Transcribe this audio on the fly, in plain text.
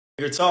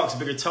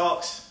Bigger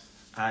Talks,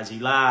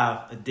 IG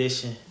Live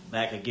edition,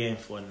 back again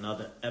for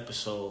another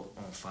episode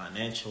on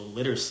financial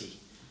literacy.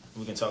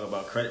 We can talk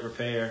about credit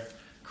repair,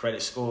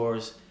 credit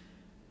scores,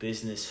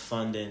 business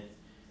funding,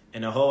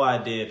 and the whole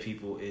idea,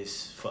 people,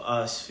 is for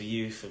us, for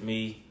you, for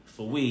me,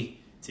 for we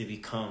to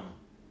become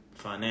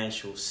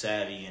financial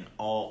savvy in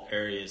all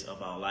areas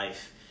of our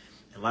life.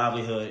 And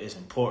livelihood is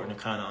important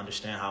to kind of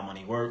understand how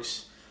money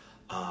works,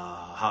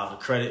 how the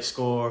credit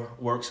score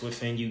works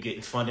within you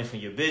getting funding for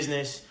your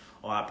business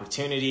or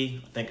opportunity.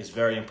 I think it's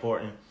very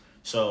important.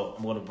 So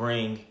I'm going to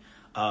bring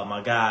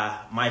my guy,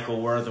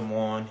 Mychal Worthem,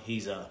 on.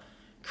 He's a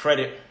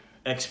credit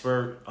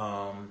expert.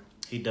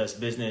 He does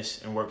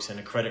business and works in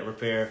the credit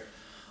repair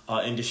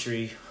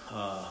industry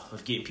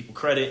of getting people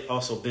credit,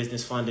 also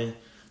business funding.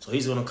 So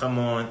he's going to come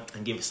on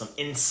and give us some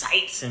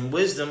insights and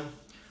wisdom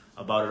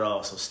about it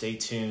all. So stay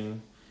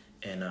tuned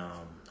and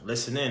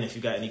listen in. If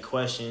you got any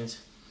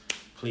questions,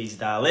 please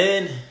dial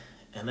in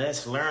and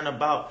let's learn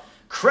about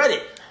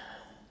credit.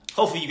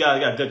 Hopefully you guys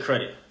got good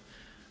credit.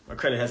 My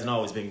credit hasn't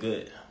always been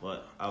good,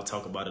 but I'll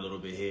talk about it a little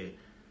bit here.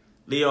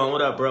 Leon,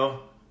 what up, bro?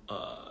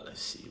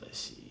 Let's see. Let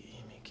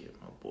me get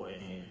my boy in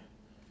here.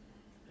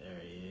 There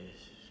he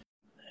is.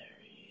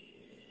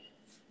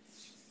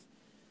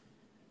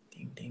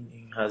 Ding, ding,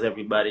 ding. How's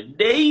everybody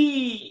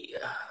day?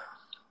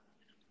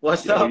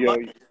 What's up?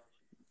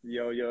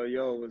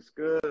 Yo, what's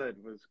good?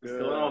 What's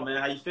going on,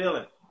 man? How you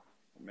feeling?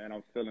 Man,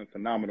 I'm feeling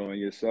phenomenal. And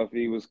yourself,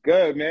 E? What's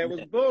good, man?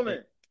 What's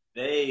booming?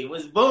 Hey,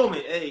 what's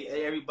booming? Hey,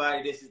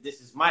 everybody, this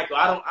is Mychal.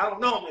 I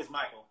don't know him as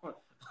Mychal.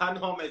 I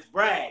know him as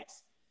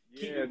Brags.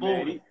 Keep it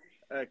booming.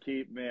 Yes.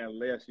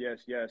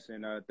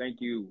 And thank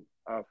you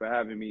for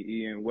having me,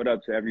 Ian. What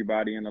up to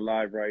everybody in the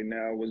live right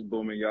now? What's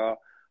booming, y'all?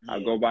 Yeah.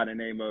 I go by the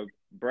name of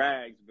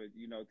Brags, but,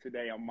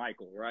 today I'm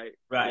Mychal, right?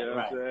 Right, you know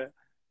right. What I'm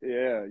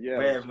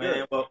saying?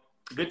 Man. Well,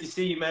 good to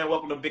see you, man.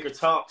 Welcome to Bigger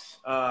Talks.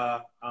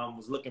 I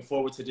was looking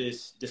forward to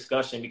this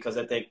discussion because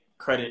I think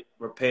credit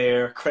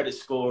repair, credit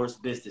scores,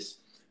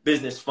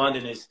 business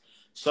funding is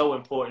so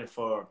important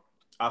for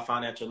our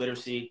financial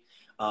literacy,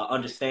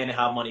 understanding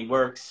how money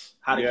works,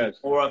 how to get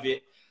more of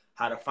it,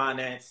 how to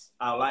finance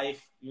our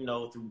life,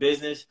 through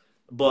business.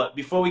 But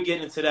before we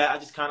get into that, I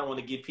just kind of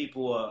want to give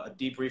people a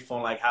debrief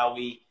on like how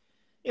we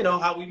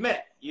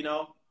met.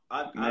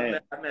 I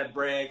met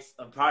Braggs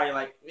probably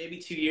like maybe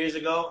 2 years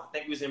ago. I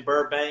think he was in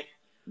Burbank.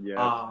 Yeah.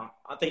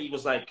 I think he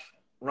was like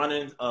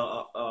running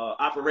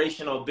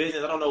operational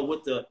business. I don't know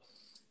what the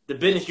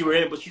business you were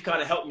in, but you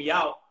kind of helped me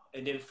out.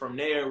 And then from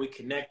there, we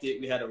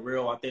connected. We had a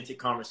real authentic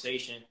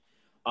conversation.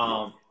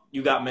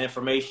 You got my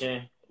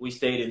information. We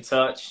stayed in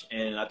touch.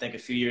 And I think a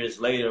few years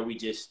later, we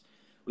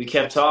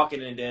kept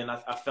talking. And then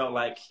I felt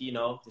like,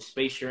 the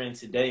space you're in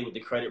today with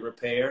the credit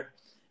repair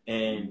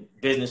and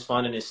business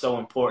funding is so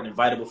important and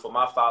vital for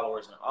my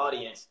followers and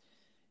audience.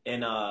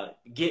 And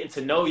getting to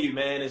know you,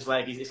 man, is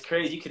like, it's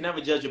crazy. You can never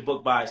judge a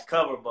book by its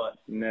cover, but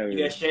you got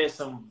to share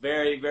some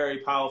very, very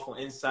powerful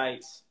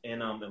insights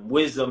and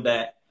wisdom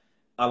that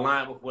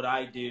align with what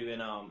I do,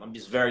 and I'm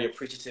just very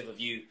appreciative of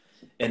you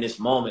in this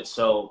moment.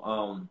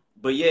 So,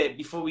 but yeah,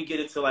 before we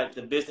get into like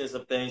the business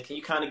of things, can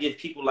you kind of give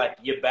people like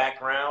your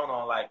background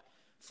on like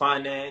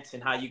finance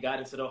and how you got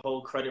into the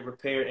whole credit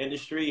repair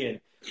industry and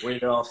where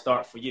did it all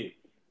start for you?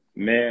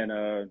 Man,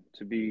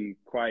 to be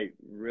quite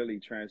really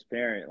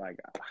transparent, like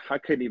I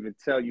couldn't even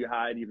tell you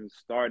how it even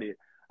started.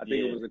 I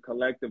think it was a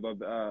collective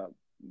of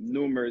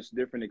numerous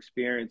different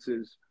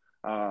experiences,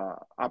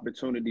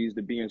 opportunities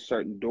to be in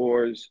certain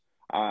doors.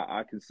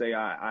 I can say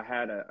I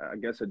had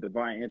a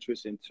divine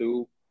interest in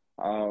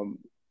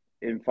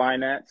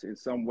finance in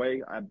some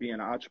way. I being an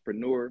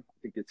entrepreneur, I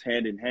think it's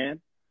hand in hand.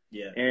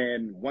 Yeah.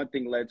 And one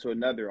thing led to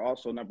another.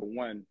 Also, number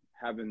one,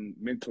 having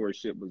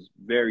mentorship was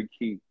very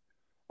key.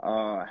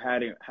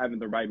 Having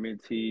the right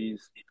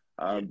mentees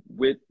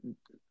with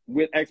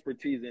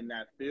expertise in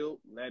that field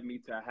led me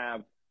to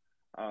have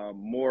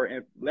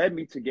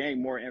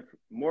gain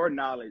more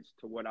knowledge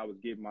to what I was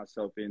getting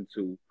myself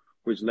into,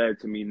 which led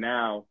to me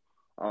now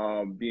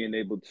being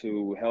able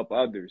to help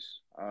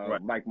others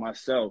like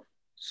myself.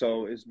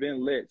 So it's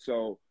been lit.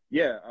 So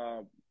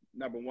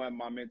number one,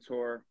 my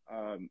mentor,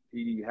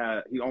 he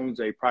owns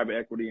a private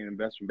equity and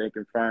investment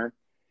banking firm.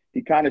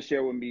 He kind of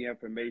shared with me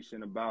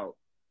information about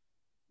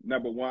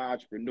number one,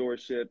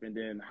 entrepreneurship, and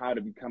then how to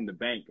become the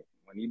bank.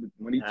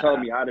 When he told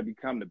me how to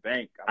become the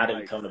bank, I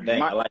like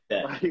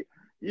that.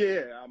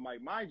 I'm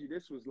like, mind you,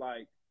 this was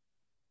like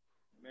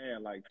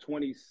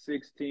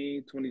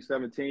 2016,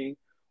 2017.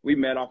 We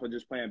met off of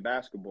just playing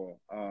basketball.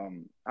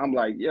 I'm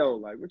like, yo,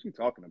 like, what you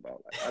talking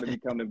about? Like, how to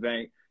become the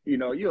bank?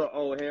 You're an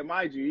old head.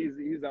 Mind you,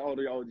 he's an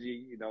older OG,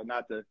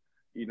 not to,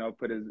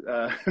 put his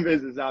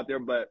business out there.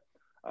 But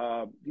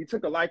he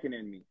took a liking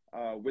in me.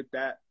 With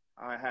that,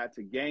 I had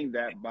to gain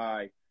that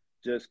by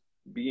just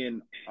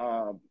being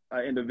an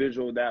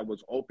individual that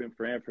was open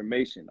for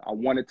information. I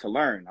wanted to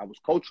learn. I was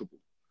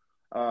coachable.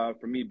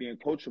 For me being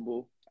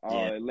coachable,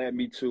 it led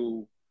me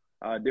to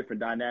different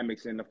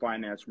dynamics in the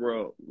finance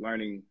world,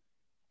 learning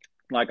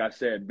like I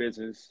said,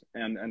 business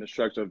and the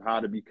structure of how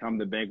to become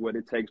the bank, what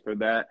it takes for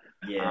that,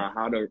 Yeah.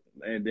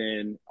 and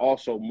then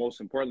also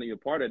most importantly, a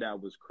part of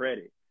that was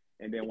credit.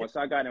 And then once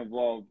I got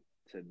involved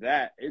to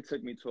that, it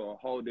took me to a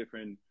whole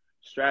different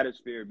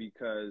stratosphere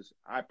because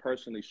I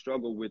personally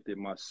struggled with it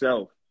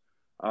myself.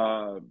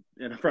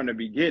 And from the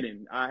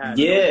beginning, I had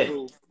no Yeah.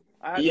 clue.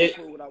 I had no Yeah.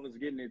 clue what I was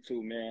getting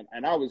into, man.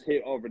 And I was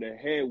hit over the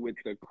head with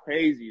the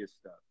craziest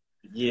stuff,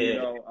 you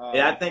Yeah. know.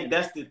 And I think And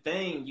that's the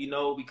thing,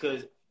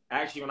 because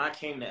actually when I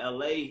came to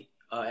LA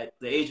at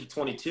the age of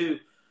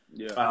 22,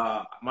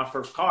 yeah. my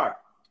first car,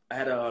 I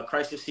had a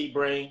Chrysler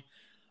Sebring.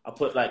 I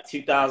put like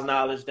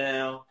 $2,000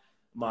 down.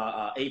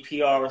 My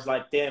APR was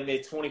like damn near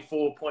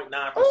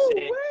 24.9%. Oh,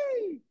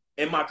 wait.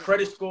 And my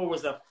credit score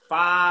was a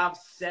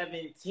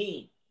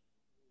 517.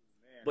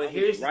 Man, But I was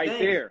here's the right thing,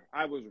 there.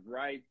 I was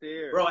right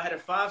there. bro. I had a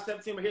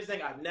 517, but here's the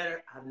thing: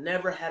 I've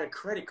never had a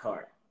credit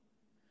card.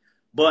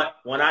 But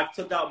when I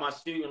took out my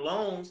student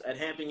loans at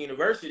Hampton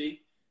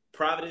University,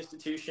 private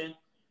institution,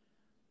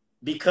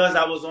 because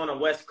I was on the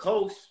West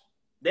Coast,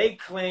 they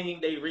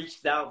claimed they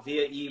reached out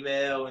via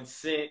email and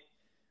sent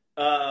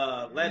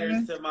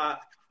letters to my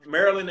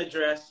Maryland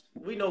address.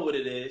 We know what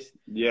it is.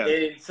 Yeah.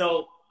 And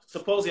so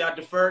supposedly I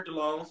deferred the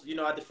loans.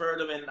 I deferred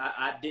them and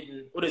I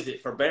didn't, what is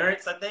it,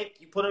 forbearance, I think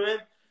you put them in?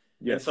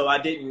 Yeah. And so I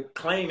didn't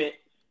claim it,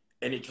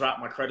 and it dropped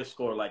my credit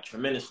score like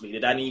tremendously.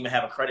 That I didn't even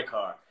have a credit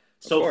card.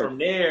 So from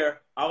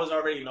there, I was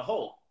already in the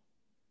hole,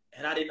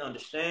 and I didn't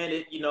understand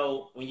it.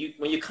 When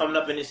you're coming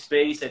up in this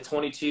space at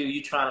 22,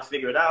 you trying to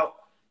figure it out.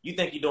 You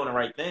think you're doing the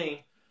right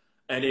thing,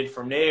 and then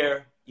from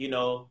there,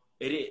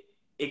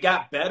 it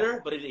got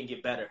better, but it didn't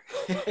get better.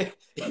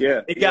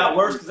 Yeah. It got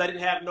worse because I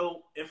didn't have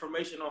no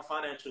information on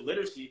financial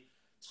literacy.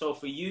 So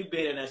for you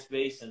being in that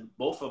space, and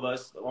both of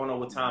us, I don't know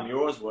what time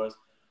yours was.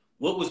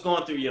 What was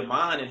going through your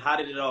mind, and how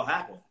did it all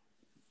happen?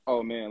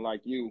 Oh man,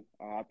 like you,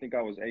 I think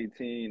I was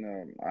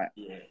 18.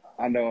 Yeah.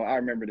 I know I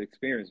remember the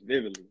experience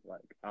vividly.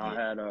 Like I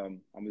had,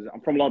 I'm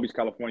from Long Beach,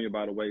 California,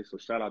 by the way. So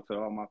shout out to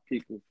all my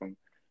people from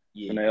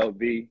the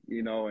LB,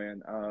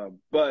 and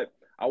but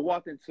I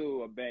walked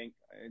into a bank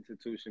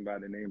institution by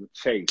the name of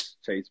Chase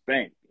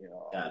Bank.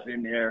 I was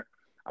in there.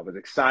 I was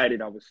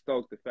excited. I was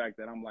stoked. The fact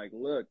that I'm like,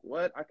 look,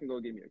 what? I can go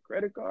get me a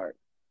credit card.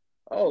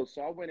 Oh,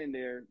 so I went in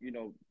there,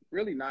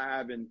 really not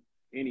having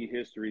any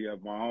history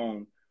of my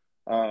own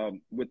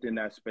within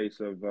that space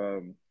of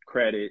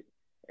credit,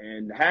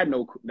 and had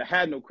no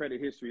credit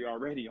history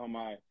already on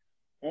my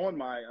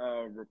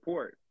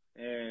report.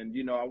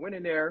 And I went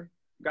in there,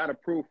 got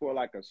approved for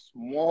like a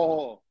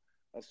small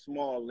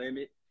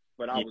limit,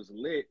 but I was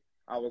lit.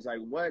 I was like,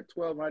 what,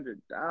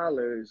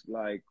 $1,200?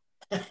 Like,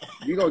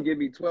 you gonna give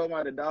me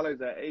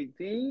 $1,200 at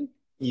 18?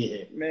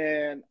 Yeah.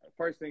 Man,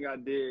 first thing I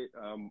did,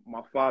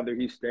 my father,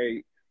 he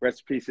stayed,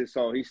 rest in peace his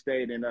soul, he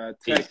stayed in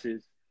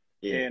Texas.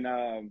 Yeah.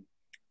 And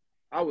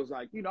I was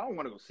like, I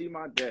want to go see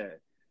my dad.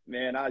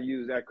 Man, I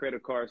used that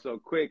credit card so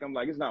quick. I'm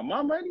like, it's not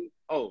my money.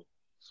 Oh,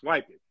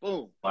 swipe it.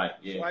 Boom.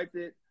 Swiped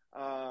it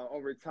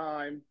over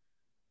time.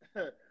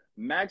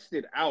 Maxed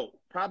it out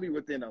probably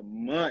within a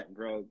month,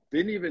 bro.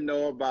 Didn't even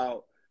know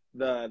about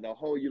the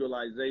whole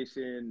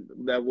utilization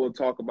that we'll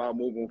talk about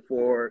moving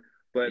forward.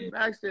 But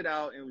maxed it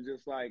out and was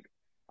just like,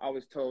 I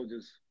was told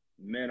just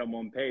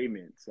minimum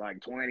payments, like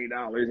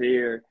 $20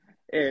 here.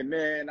 And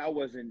man, I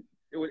wasn't,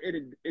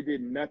 it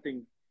did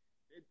nothing.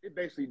 It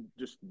basically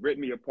just ripped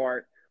me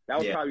apart. That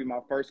was probably my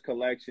first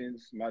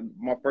collections,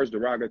 my first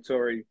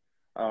derogatory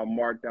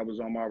mark that was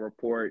on my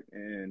report.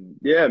 And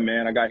yeah,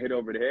 man, I got hit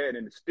over the head,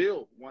 and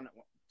still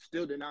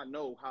did not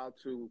know how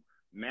to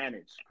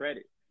manage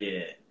credit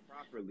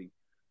properly.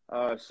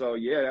 So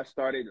yeah, that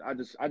started. I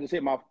just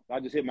hit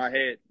my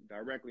head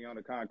directly on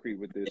the concrete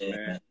with this,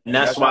 man. And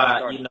that's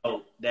why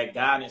that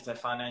guidance, that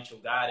financial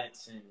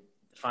guidance and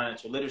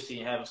financial literacy,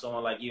 and having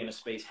someone like you in the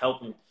space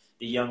helping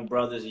the young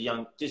brothers,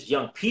 young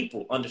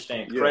people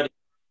understand credit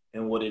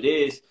and what it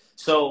is.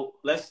 So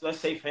let's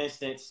say, for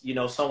instance,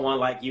 someone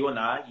like you and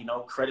I,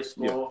 credit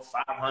score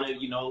 500.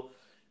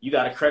 You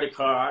got a credit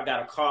card, I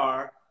got a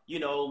car.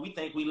 We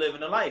think we live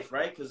in a life,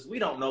 right? Because we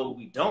don't know what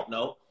we don't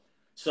know.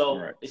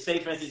 So say,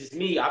 for instance, it's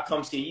me. I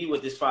come see you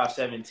with this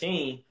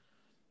 517.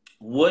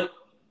 What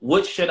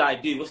should I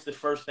do? What's the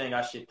first thing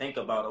I should think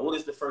about? Or what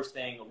is the first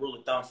thing, a rule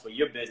of thumb for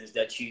your business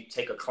that you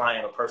take a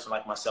client or person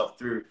like myself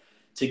through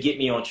to get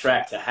me on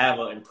track to have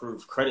an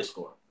improved credit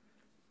score?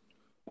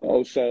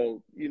 Oh,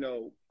 so,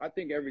 I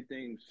think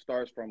everything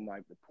starts from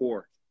like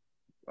rapport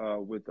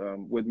with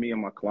me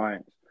and my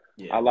clients.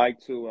 I like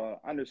to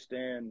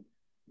understand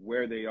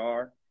where they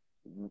are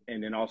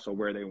and then also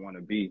where they want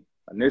to be.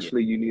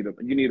 Initially, you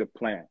need a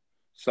plan.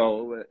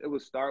 So it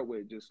would start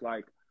with just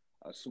like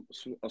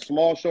a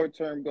small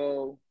short-term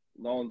goal,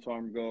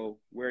 long-term goal,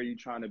 where are you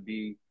trying to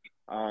be,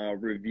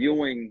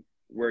 reviewing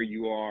where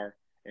you are,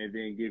 and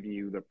then giving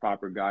you the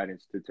proper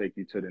guidance to take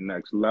you to the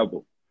next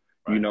level.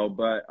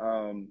 But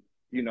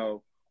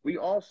we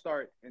all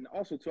start, and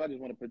also too, I just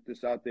want to put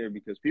this out there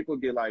because people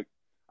get like,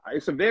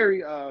 it's a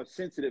very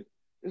sensitive.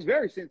 It's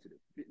very sensitive.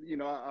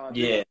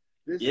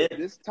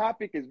 This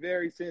topic is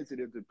very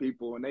sensitive to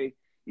people, and they,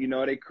 you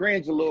know, they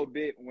cringe a little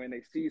bit when they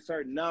see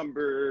certain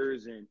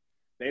numbers and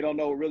they don't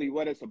know really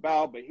what it's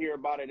about, but hear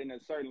about it in a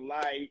certain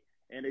light,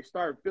 and they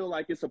start feel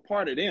like it's a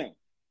part of them.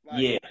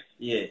 Like,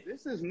 yeah.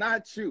 this is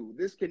not you.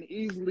 This can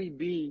easily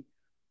be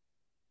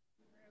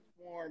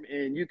transformed,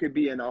 and you could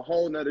be in a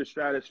whole nother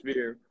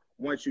stratosphere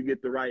once you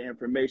get the right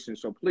information.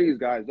 So please,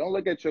 guys, don't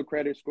look at your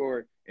credit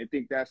score and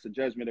think that's the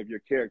judgment of your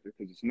character,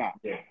 because it's not.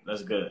 Yeah,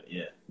 that's good.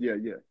 Yeah.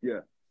 Yeah.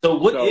 So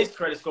what is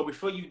credit score?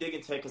 Before you dig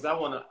into it, because I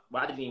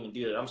didn't even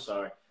do that. I'm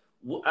sorry.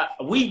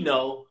 We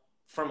know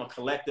from a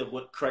collective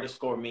what credit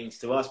score means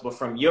to us, but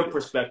from your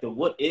perspective,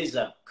 what is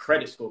a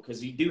credit score?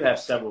 Because you do have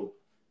several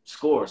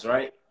scores,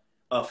 right?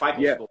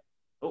 FICO score.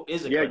 What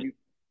is a credit?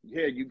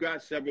 You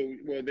got several.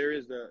 Well, there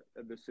is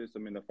the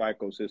system in the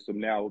FICO system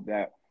now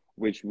that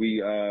which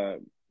we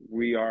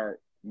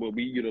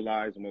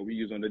utilize and what we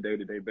use on a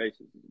day-to-day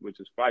basis, which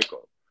is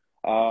FICO.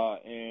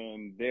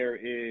 And there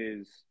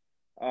is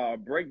a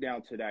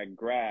breakdown to that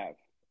graph.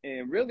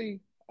 And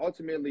really,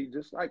 ultimately,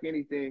 just like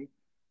anything,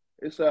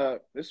 it's a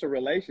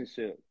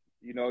relationship.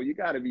 You know, you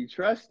got to be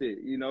trusted.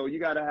 You know, you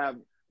got to have,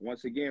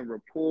 once again,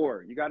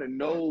 rapport. You got to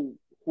know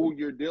who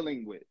you're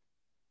dealing with.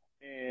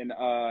 And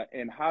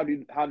how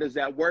does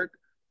that work?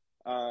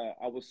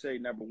 I would say,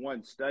 number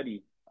one,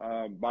 study.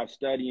 By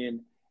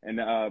studying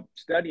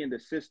the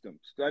system,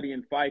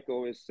 studying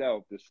FICO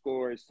itself, the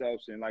score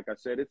itself. And like I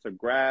said, it's a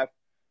graph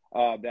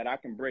that I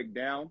can break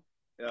down.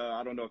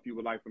 I don't know if you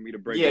would like for me to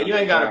break down. Yeah, you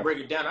ain't got to break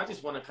it down. I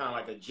just want to kind of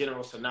like a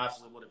general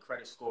synopsis of what a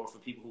credit score for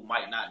people who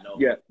might not know.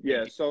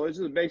 Yeah. So it's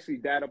just basically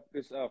data.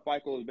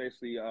 FICO is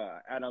basically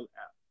an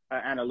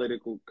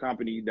analytic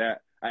company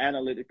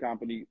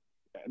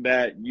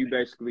that you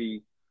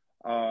basically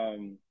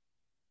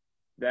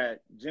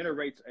that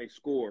generates a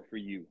score for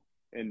you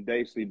and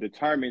basically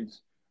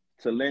determines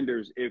to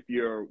lenders if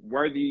you're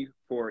worthy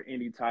for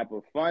any type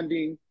of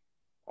funding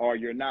or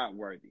you're not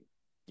worthy.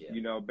 Yeah.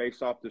 You know,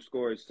 based off the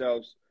score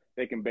itself,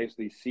 they can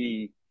basically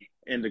see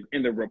in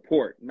the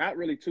report. Not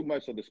really too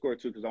much of the score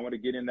too, because I want to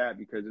get in that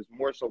because it's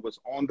more so what's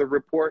on the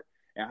report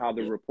and how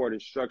the report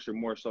is structured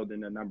more so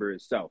than the number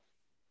itself.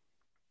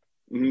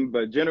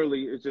 But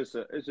generally, it's just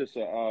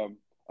a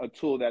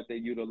tool that they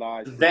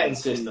utilize. Vetting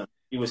system,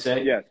 you would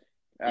say? Yes,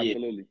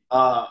 absolutely.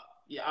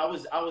 Yeah, I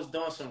was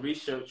doing some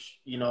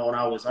research, you know, and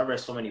I read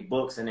so many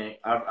books, and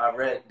I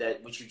read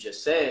that what you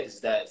just said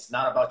is that it's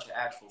not about your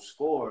actual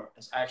score;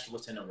 it's actually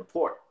what's in the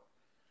report.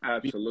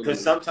 Absolutely.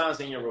 Because sometimes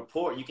in your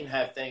report, you can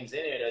have things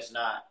in there that's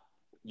not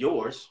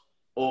yours,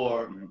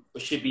 or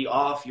it should be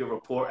off your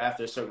report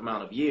after a certain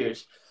amount of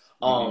years.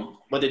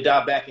 But to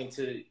dive back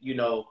into, you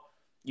know,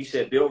 you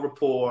said build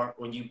rapport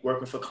when you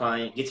working for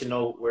client, get to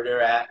know where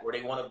they're at, where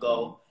they want to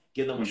go,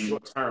 give them a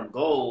short-term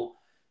goal.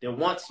 Then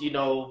once you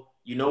know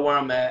where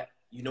I'm at,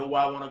 you know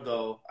where I want to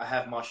go, I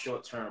have my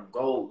short-term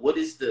goal. What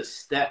is the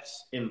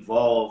steps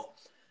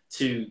involved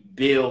to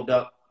build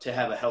up to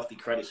have a healthy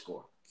credit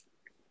score?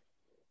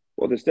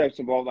 Well, the steps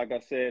involved, like I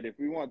said, if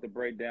we want to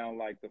break down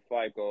like the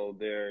FICO,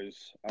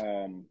 there's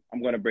I'm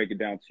going to break it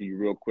down to you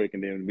real quick,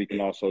 and then we can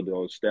also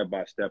do step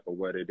by step of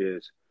what it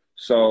is.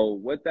 So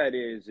what that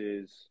is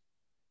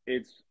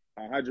it's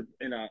 100.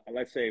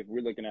 Let's say if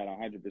we're looking at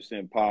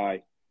 100%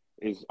 pie,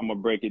 I'm gonna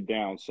break it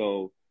down.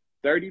 So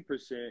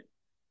 30%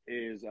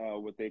 is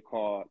what they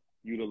call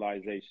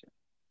utilization.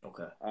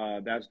 Okay.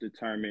 That's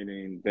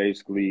determining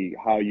basically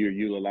how you're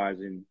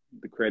utilizing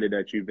the credit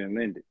that you've been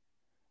lending.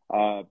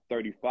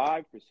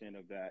 35%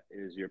 of that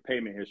is your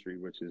payment history,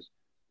 which is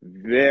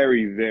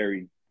very,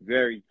 very,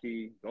 very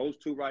key. Those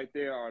two right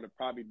there are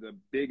probably the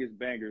biggest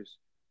bangers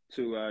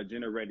to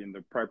generating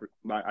the perfect,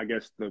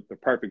 the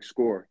perfect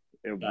score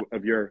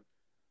of your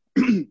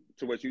to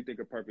what you think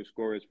a perfect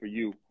score is for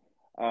you.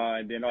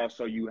 And then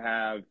also you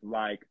have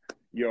like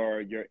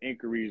your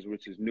inquiries,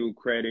 which is new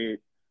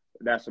credit.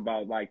 That's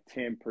about like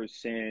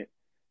 10%.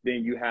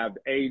 Then you have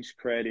age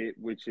credit,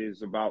 which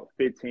is about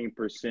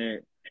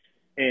 15%.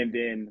 And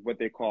then what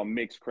they call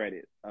mixed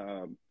credit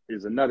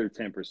is another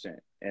 10%.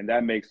 And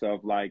that makes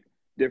up like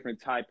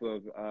different type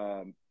of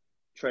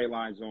trade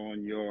lines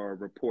on your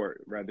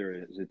report, whether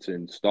it's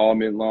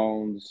installment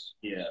loans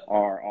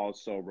or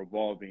also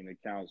revolving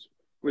accounts,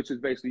 which is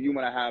basically you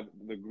want to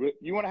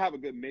have a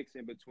good mix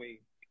in between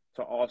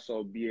to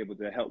also be able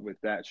to help with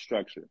that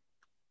structure.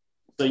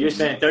 So you're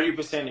saying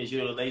 30% is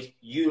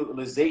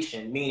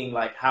utilization, meaning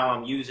like how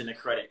I'm using the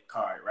credit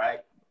card, right?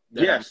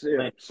 Yes.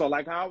 So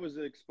like how I was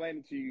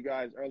explaining to you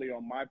guys earlier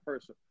on, my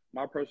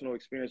personal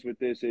experience with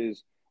this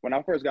is when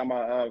I first got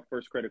my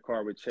first credit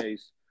card with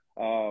Chase,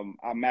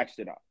 I maxed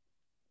it out.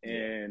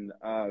 And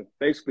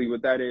basically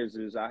what that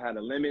is I had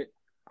a limit.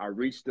 I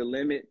reached the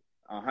limit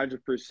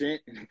 100%,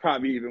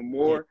 probably even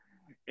more,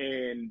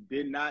 and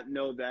did not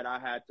know that I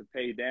had to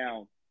pay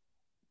down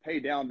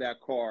that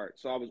card.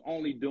 So I was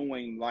only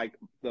doing like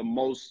the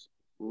most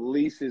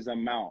least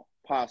amount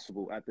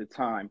possible at the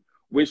time,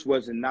 which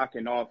wasn't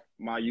knocking off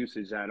my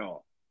usage at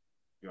all.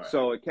 Right.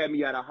 So it kept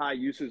me at a high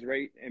usage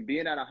rate, and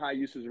being at a high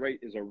usage rate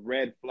is a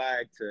red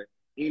flag to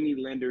any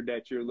lender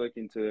that you're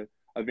looking to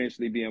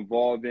eventually be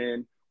involved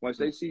in. Once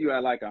they see you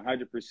at like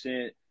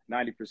 100%,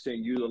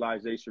 90%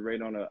 utilization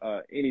rate on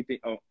anything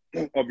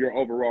of your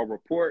overall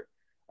report,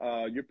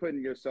 you're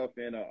putting yourself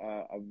in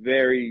a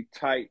very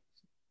tight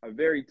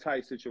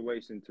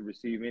situation to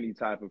receive any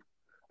type of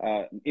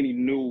any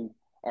new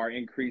or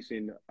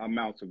increasing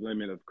amounts of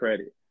limit of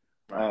credit.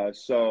 Right.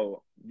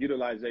 So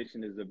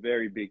utilization is a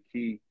very big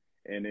key,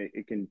 and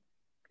it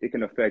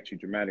can affect you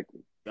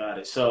dramatically. Got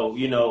it. So,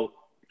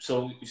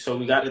 so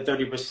we got the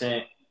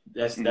 30%.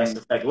 That's Mm-hmm.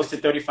 effective. What's the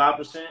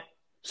 35%?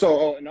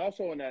 So, and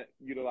also in that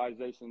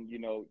utilization,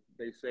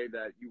 they say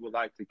that you would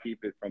like to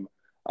keep it from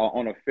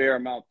on a fair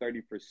amount,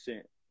 30%.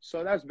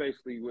 So that's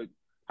basically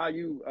how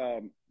you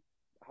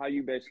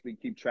basically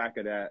keep track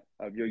of that,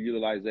 of your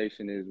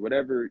utilization, is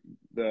whatever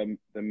the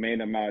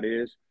main amount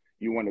is,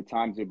 you want to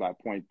times it by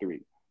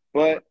 0.3.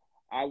 But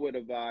I would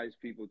advise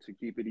people to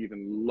keep it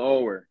even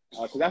lower,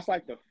 because that's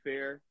like the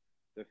fair,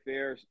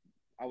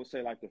 I would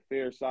say, like the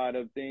fair side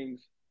of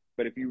things.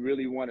 But if you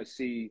really want to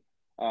see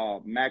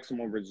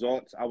maximum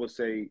results, I would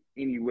say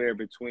anywhere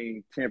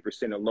between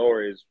 10% or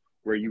lower is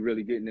where you're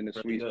really getting in the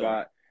sweet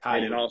spot.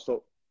 And then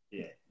also,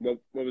 what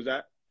was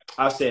that?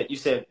 You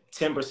said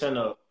 10%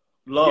 of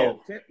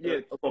low.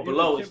 Or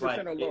below, it's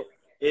like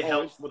it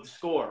helps with the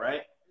score,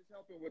 right? It's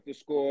helping with the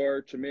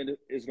score. Tremendous.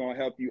 It's going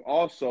to help you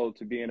also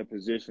to be in a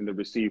position to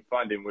receive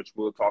funding, which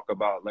we'll talk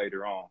about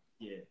later on.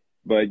 Yeah.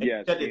 But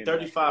yes, you said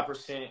that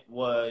 35%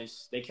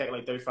 was, they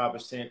calculate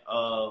 35%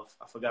 of,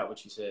 I forgot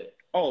what you said.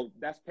 Oh,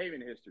 that's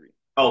payment history.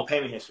 Oh,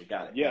 payment history.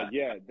 Got it.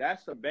 Yeah.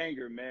 That's a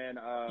banger, man.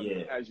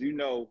 As you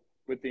know,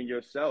 within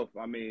yourself,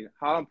 I mean,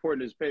 how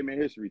important is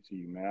payment history to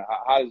you, man?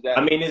 How is that?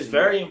 I mean, it's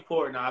very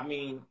important. I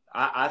mean,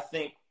 I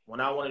think when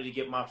I wanted to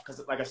get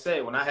because like I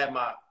said, when I had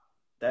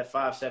that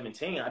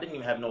 517, I didn't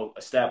even have no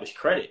established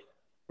credit,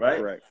 right?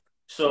 Correct.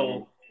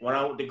 So when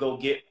I went to go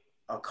get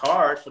a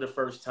card for the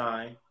first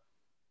time,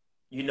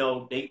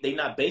 they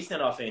not basing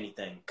it off of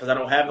anything because I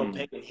don't have no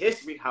payment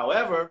history.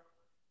 However,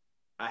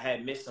 I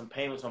had missed some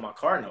payments on my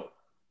car note,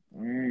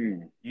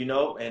 and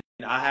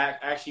I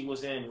actually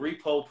was in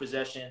repo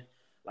possession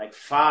like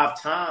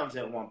 5 times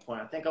at one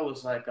point. I think I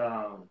was like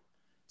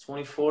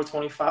 24,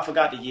 25. I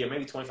forgot the year,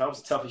 maybe 25. It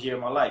was the toughest year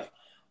of my life.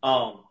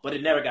 But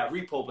it never got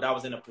repo. But I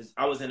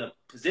was in a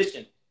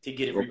position to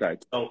get it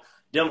repo. So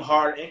them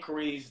hard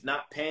inquiries,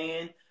 not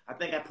paying. I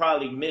think I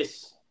probably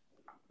missed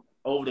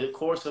over the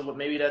course of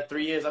maybe that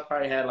 3 years. I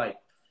probably had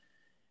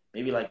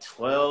maybe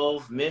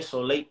 12 missed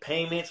or late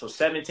payments or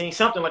 17,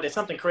 something like that,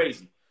 something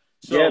crazy.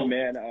 So yeah,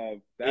 man,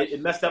 it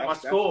messed up my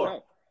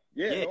score.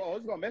 Yeah.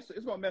 It's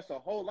gonna mess a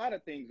whole lot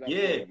of things up.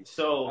 Yeah,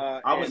 so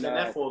I was in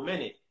that for a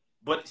minute,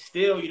 but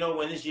still,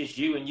 when it's just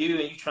you and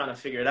you trying to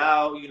figure it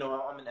out.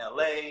 I'm in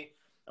LA,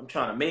 I'm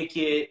trying to make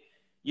it.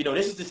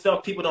 This is the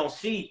stuff people don't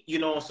see.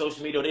 On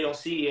social media, they don't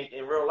see it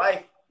in real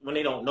life when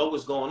they don't know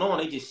what's going on.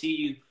 They just see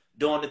you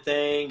doing the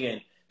thing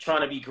and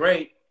trying to be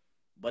great,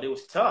 but it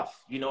was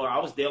tough. I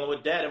was dealing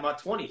with that in my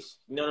 20s.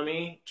 You know what I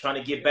mean? Trying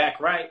to get back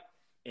right.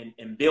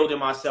 And building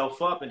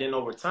myself up. And then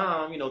over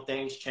time,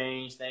 things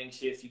change, things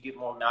shift. You get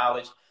more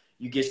knowledge.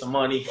 You get some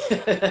money.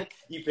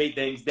 You pay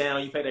things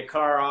down. You pay that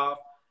car off.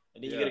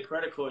 And then you get a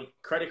credit card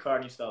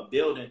and you start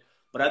building.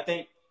 But I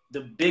think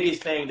the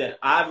biggest thing that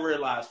I've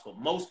realized for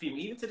most people,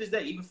 even to this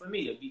day, even for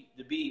me,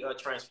 to be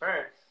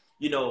transparent,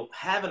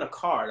 having a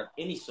card of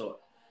any sort,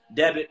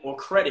 debit or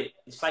credit,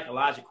 is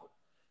psychological.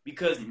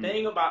 Because the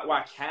thing about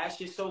why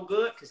cash is so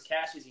good, because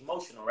cash is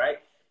emotional, right?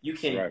 You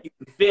can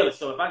feel it.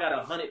 So if I got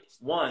 100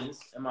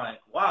 ones in my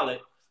wallet,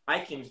 I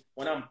can,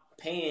 when I'm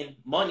paying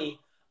money,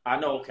 I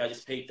know, okay, I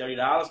just paid $30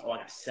 or I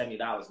got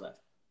 $70 left.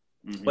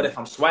 But if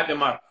I'm swiping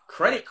my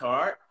credit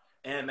card,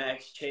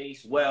 Amex,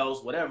 Chase,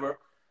 Wells, whatever,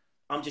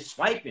 I'm just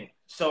swiping.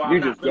 So I'm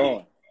not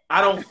really,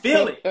 I don't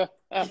feel it.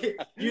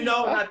 And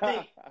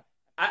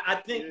I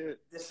think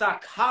the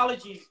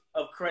psychology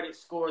of credit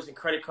scores and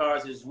credit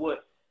cards is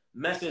what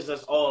messes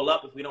us all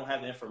up if we don't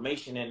have the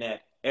information in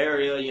that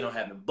area,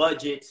 having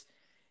budgets.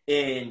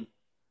 And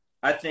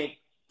I think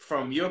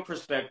from your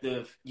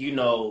perspective,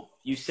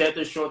 you set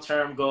the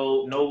short-term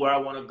goal, know where I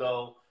want to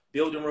go,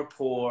 building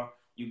rapport.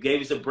 You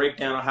gave us a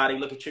breakdown on how they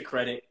look at your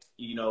credit,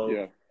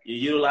 your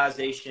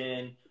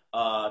utilization,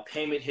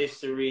 payment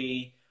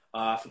history.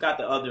 I forgot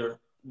the other,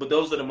 but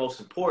those are the most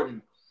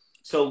important.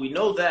 So we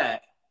know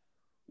that.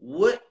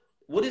 What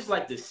is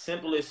like the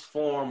simplest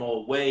form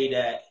or way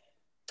that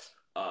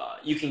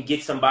you can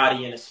get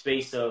somebody in a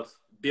space of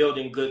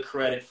building good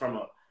credit from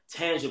a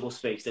tangible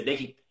space that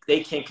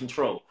they can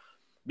control?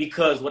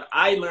 Because what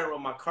I learned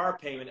with my car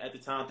payment at the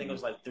time, I think it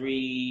was like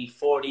 $340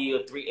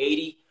 or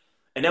 $380,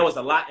 and that was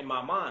a lot in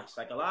my mind,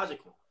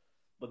 psychological.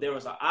 But there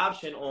was an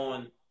option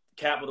on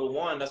Capital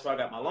One, that's where I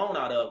got my loan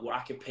out of, where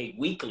I could pay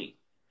weekly.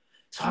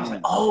 So I was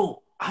like,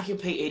 oh, I can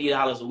pay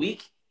 $80 a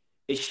week.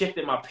 It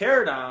shifted my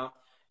paradigm,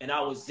 and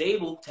I was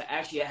able to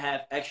actually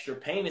have extra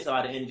payments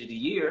by the end of the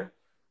year,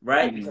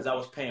 right? Because I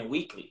was paying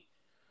weekly.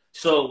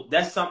 So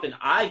that's something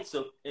I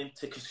took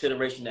into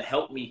consideration to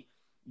help me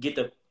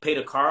pay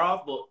the car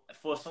off. But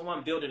for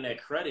someone building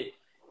that credit,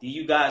 do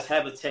you guys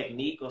have a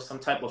technique or some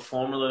type of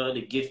formula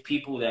to give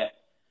people that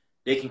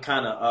they can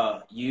kind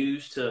of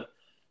use to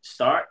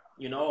start,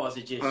 You know, or is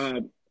it just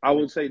I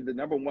would say the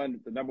number one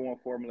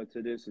formula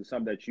to this is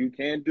something that you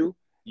can do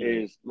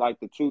is like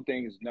the two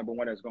things. Number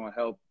one that's going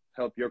to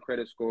help your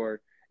credit score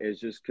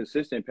is just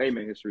consistent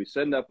payment history.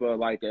 Setting up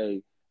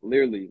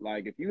literally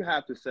like if you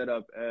have to set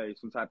up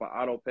some type of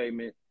auto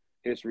payment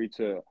history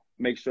to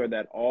make sure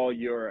that all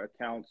your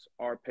accounts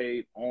are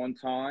paid on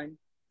time.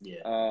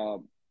 Yeah.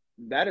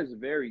 That is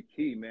very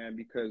key, man,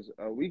 because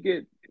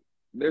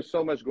there's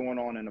so much going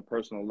on in a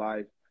personal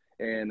life.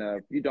 And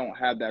if you don't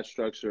have that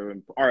structure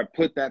or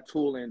put that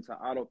tool into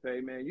auto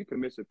pay, man, you can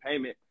miss a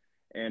payment.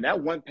 And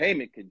that one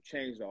payment could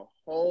change the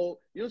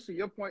whole. You'll see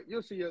your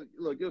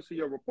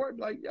report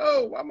like,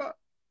 yo, why my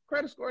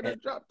credit score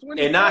that dropped 20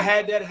 And I points?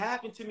 had that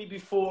happen to me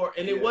before,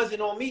 and it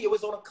wasn't on me, it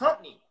was on a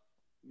company.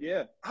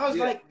 Yeah. I was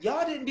like,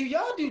 y'all didn't do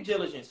y'all due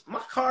diligence.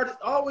 My card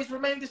always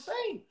remained the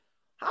same.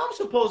 How am I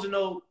supposed to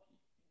know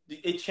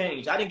it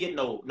changed? I didn't get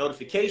no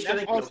notification. And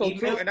that's also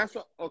too, and that's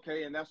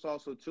okay. And that's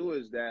also too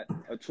is that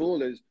a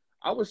tool is.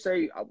 I would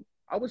say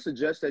I would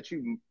suggest that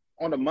you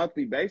on a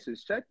monthly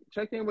basis check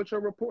in with your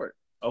report.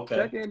 Okay.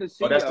 Check in to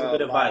see. That's some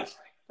good advice.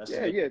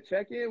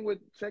 Check in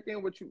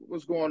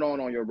what's going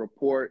on your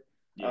report.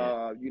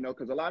 Yeah. You know,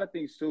 because a lot of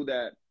things too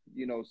that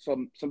you know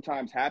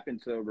sometimes happen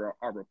to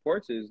our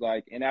reports is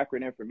like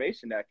inaccurate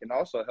information that can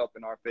also help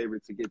in our favor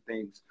to get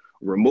things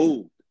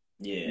removed.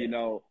 Yeah. You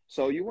know,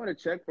 so you want to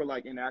check for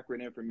like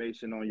inaccurate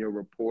information on your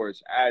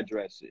reports,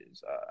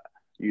 addresses,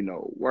 you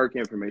know, work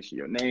information,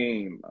 your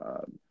name,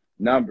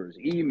 numbers,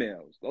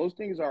 emails. Those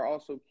things are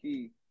also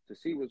key to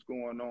see what's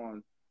going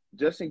on,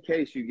 just in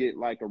case you get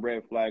like a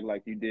red flag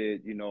like you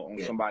did, you know,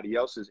 on somebody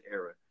else's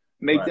error.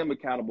 Make them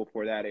accountable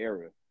for that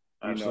error,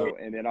 you know,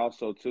 and then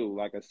also too,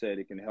 like I said,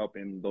 it can help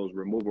in those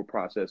removal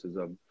processes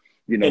of,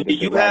 you know, the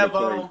you have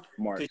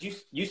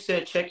because you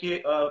said check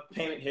your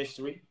payment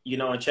history, you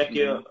know, and check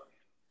your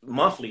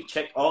monthly,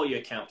 check all your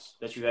accounts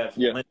that you have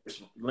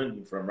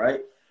lending from,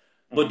 right?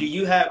 But do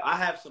you have? I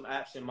have some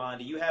apps in mind.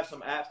 Do you have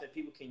some apps that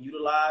people can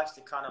utilize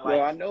to kind of like?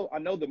 Well, I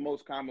know the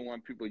most common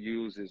one people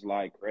use is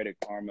like Credit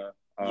Karma.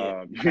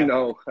 You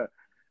know,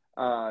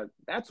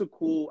 that's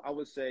I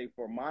would say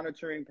for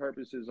monitoring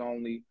purposes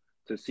only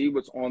to see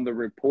what's on the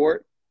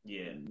report.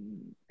 Yeah,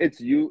 it's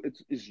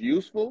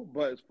useful,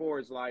 but as far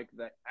as like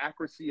the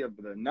accuracy of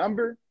the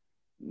number,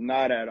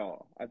 not at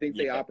all. I think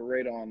they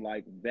operate on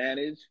like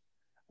Vantage.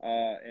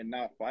 And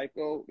not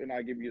FICO, and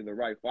I give you the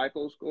right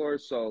FICO score.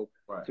 So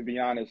to be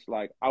honest,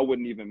 like I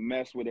wouldn't even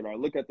mess with it or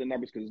look at the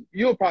numbers because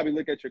you'll probably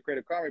look at your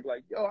Credit Card and be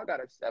like, "Yo, I got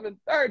a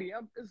 730.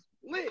 It's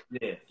lit.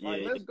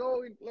 Let's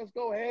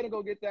go ahead and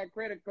go get that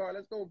credit card.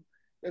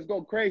 Let's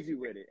go crazy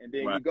with it." And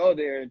then you go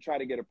there and try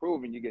to get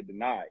approved, and you get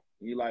denied.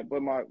 And you're like,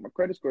 "But my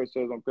credit score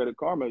says on Credit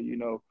Karma, you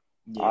know,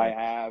 I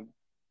have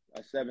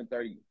a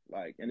 730."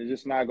 Like, and it's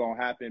just not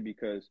gonna happen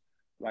because,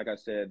 like I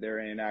said, they're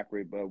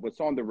inaccurate. But what's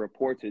on the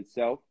reports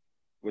itself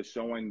was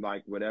showing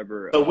like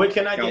whatever. So where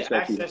can I get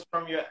access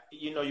from your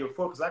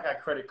report? Because I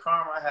got Credit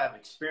Karma, I have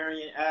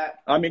Experian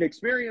app. I mean,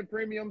 Experian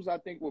premiums I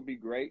think will be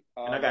great.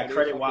 And I got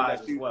Credit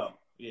Wise as well.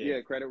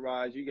 Yeah, Credit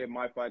Wise. You get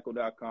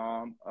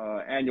myfico.com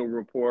annual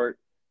report.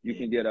 You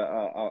can get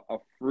a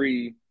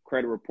free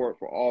credit report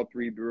for all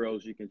three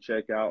bureaus. You can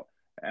check out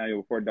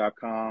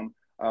annualreport.com,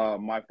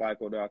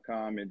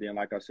 myfico.com, and then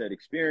like I said,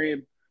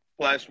 Experian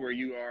Plus, where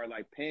you are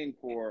like paying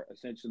for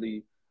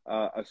essentially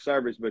a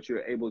service, but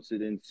you're able to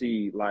then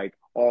see like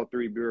all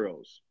three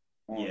bureaus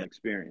on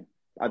Experian.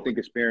 I think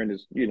Experian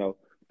is, you know,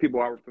 people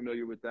are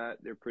familiar with that.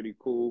 They're pretty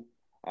cool.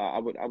 I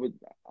would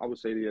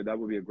say that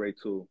would be a great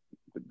tool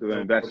to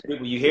invest in.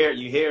 People, you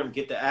hear them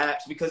get the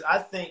apps because I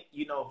think,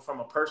 you know, from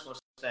a personal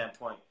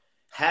standpoint,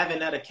 having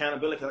that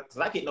accountability, because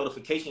I get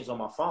notifications on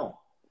my phone.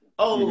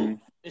 Oh,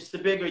 it's the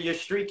bigger your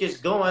streak is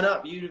going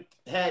up. You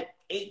had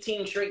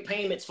 18 straight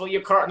payments for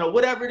your card, no,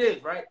 whatever it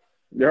is, right?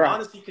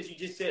 Honestly, because you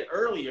just said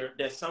earlier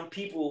that some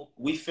people,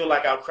 we feel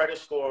like our credit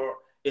score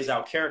is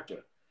our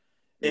character.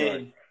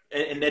 And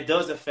that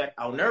does affect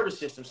our nervous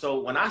system. So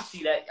when I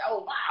see that, oh,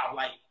 wow,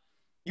 like,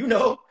 you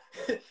know,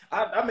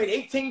 I made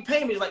 18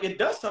 payments. Like, it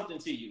does something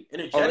to you.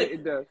 Energetic.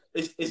 It does.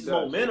 It's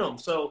momentum.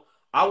 So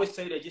I always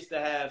say that just to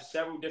have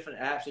several different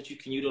apps that you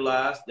can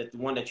utilize, that the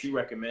one that you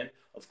recommend,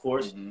 of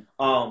course,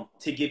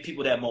 to give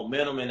people that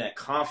momentum and that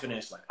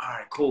confidence. Like, all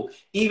right, cool.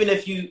 Even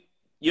if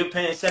you're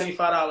paying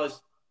 $75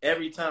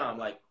 every time,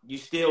 like you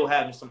still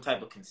having some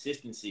type of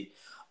consistency.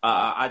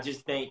 I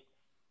just think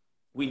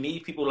we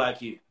need people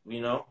like you.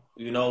 We need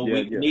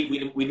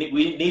to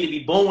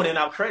be booming in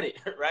our credit,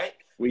 right?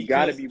 We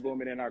got to be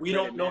booming in our credit. We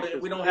don't know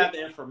that we don't have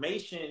the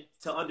information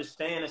to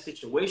understand the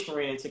situation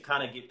we're in to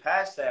kind of get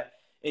past that.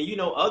 And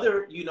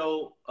other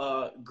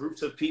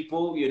groups of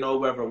people,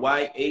 whether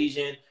white,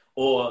 Asian,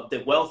 or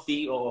the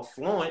wealthy or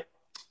affluent,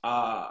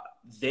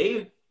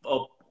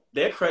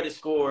 their credit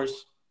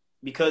scores,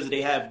 because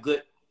they have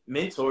good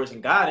mentors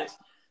and guidance,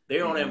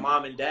 they're on their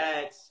mom and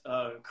dad's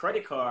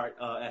credit card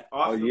as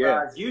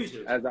authorized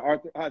users. As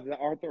an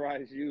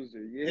authorized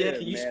user. Yeah,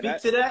 can you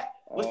speak to that?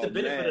 What's the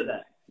benefit of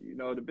that?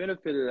 The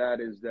benefit of that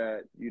is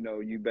that,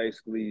 you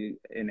basically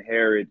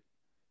inherit,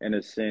 in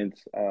a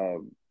sense,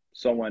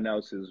 someone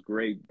else's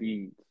great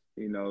deeds.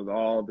 You know,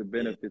 all the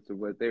benefits of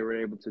what they were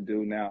able to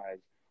do now has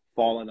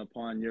fallen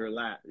upon your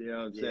lap. You know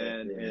what I'm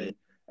saying?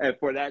 And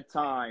for that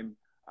time,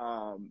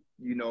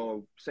 you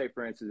know, say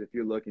for instance, if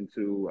you're looking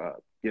to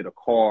get a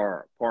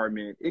car,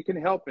 apartment, it can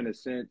help in a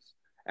sense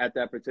at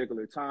that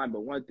particular time.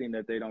 But one thing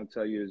that they don't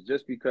tell you is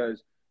just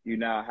because you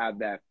now have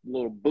that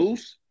little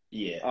boost,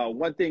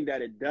 one thing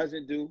that it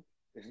doesn't do,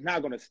 it's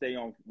not going to stay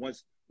on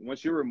once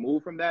you're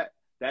removed from that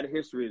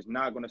history is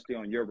not going to stay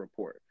on your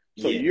report.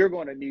 So you're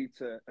going to need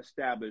to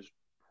establish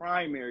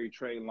primary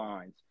trade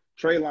lines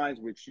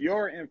with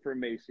your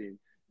information,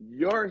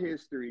 your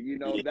history, you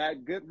know,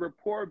 that good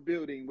rapport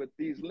building with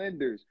these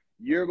lenders.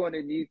 You're going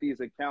to need these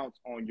accounts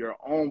on your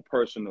own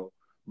personal.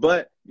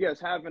 But yes,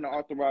 having an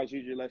authorized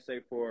user, let's say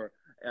for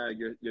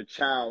your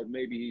child,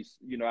 maybe he's,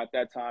 you know, at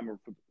that time or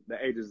for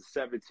the ages of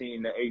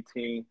 17 to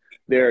 18,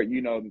 they're,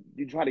 you know,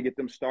 you try to get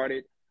them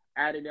started,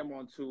 adding them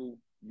onto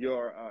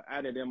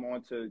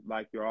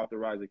like your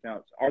authorized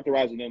accounts,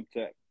 authorizing them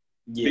to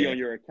be on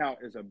your account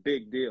is a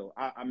big deal.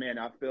 I mean,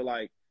 I feel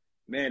like,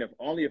 man, if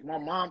my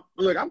mom,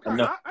 look,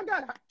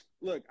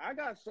 I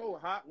got so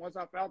hot once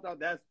I found out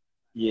that's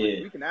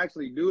we can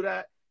actually do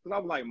that. Cause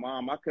I'm like,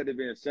 Mom, I could have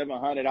been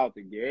 700 out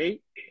the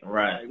gate.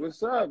 Right. Like,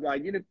 what's up?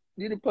 Like, you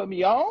didn't put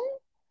me on,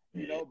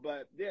 you know.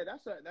 But yeah,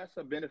 that's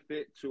a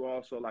benefit to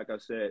also, like I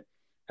said,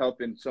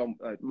 helping some,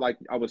 like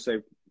I would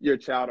say, your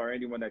child or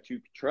anyone that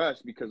you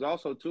trust. Because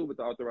also too with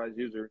the authorized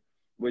user,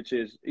 which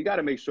is you got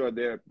to make sure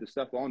the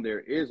stuff on there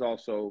is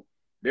also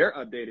they're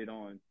updated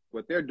on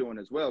what they're doing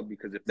as well.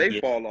 Because if they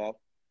fall off,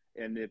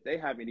 and if they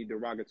have any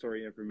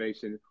derogatory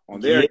information on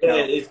their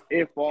account,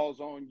 it falls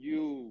on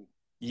you.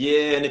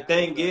 Yeah, and the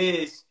thing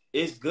is,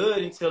 it's good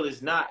until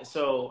it's not.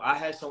 So I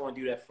had someone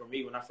do that for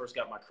me when I first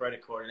got my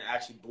credit card, and it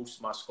actually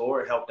boosted my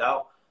score. It helped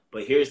out.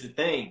 But here's the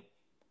thing.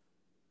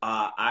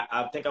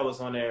 I think I was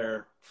on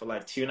there for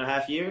like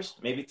 2.5 years,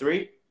 maybe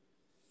 3.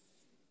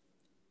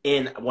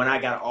 And when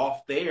I got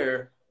off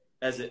there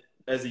as a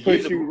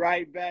user, you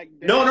right back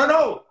down.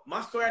 No.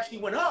 My score actually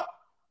went up.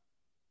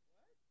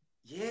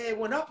 Yeah, it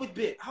went up a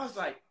bit. I was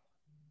like,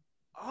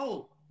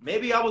 oh,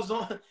 maybe I was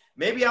on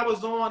there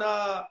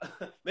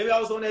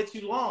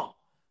too long.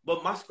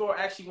 But my score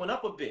actually went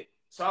up a bit.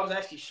 So I was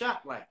actually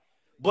shocked. Like,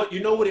 but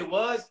you know what it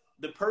was?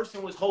 The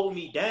person was holding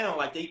me down.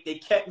 Like they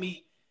kept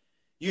me,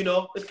 you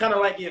know, it's kind of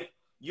like if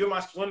you're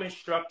my swim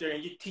instructor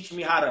and you're teaching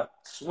me how to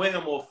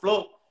swim or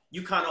float,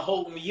 you kind of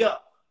hold me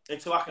up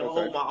until I can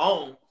hold my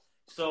own.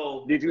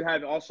 So did you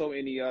have also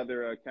any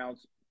other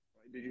accounts?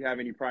 Did you have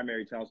any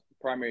primary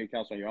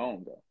accounts on your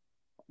own though?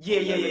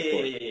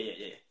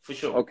 Yeah, for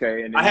sure.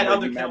 Okay, and I had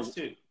other accounts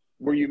too.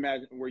 Were you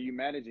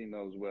managing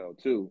those well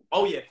too?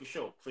 Oh yeah, for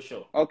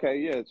sure. Okay,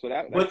 yeah. So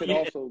that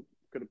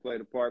could have played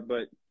a part,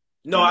 but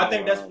no, I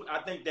think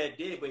that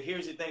did. But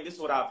here's the thing: this is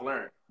what I've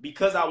learned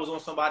because I was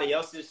on somebody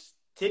else's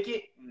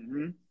ticket.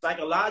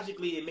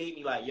 Psychologically, it made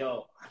me like,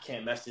 yo, I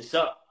can't mess this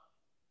up.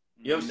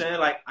 You know what I'm saying?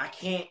 Like I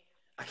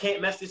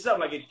can't mess this up.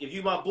 Like if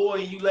you my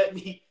boy and you let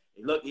me.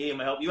 Look, I'm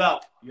gonna help you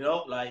out, you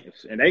know, like,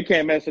 and they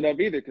can't mess it up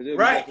either because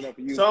right. Messing up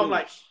for you so too. I'm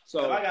like,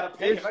 so if I got a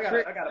payment, I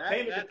got a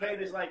payment to pay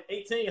this like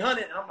 $1,800,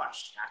 and I'm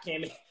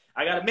like,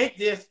 I gotta make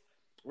this,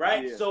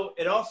 right? Yeah. So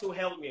it also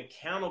held me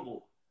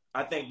accountable.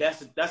 I think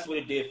that's what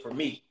it did for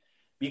me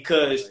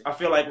because I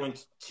feel like when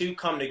two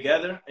come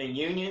together in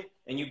union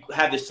and you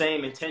have the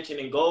same intention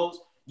and goals,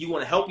 you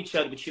want to help each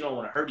other, but you don't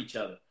want to hurt each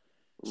other.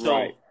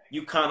 So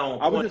you kind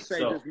of. I would just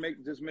say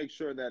just make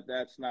sure that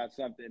that's not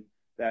something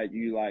that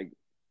you like.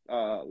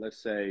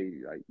 Let's say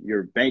like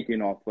you're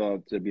banking off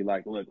of to be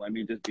like, look, let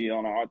me just be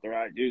on an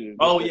authorized user.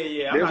 Oh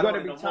yeah. There's going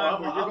to be time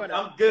where you're going to.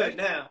 I'm good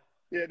now.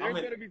 Yeah, there's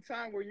going to be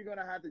time where you're going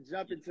to have to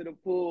jump into the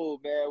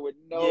pool, man, with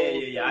no.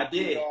 Yeah. I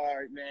did.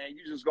 Man,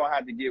 you just going to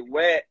have to get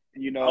wet.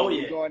 You know,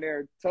 you're going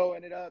there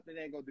towing it up, it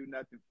ain't going to do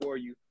nothing for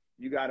you.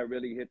 You got to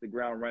really hit the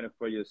ground running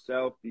for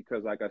yourself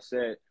because, like I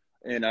said,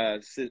 and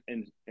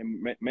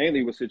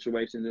mainly with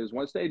situations is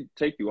once they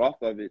take you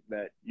off of it,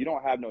 that you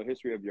don't have no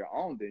history of your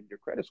own, then your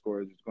credit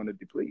score is going to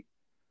deplete.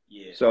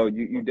 Yeah. So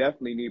you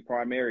definitely need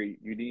primary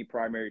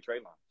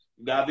trade lines.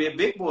 You gotta be a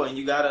big boy, and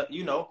you gotta,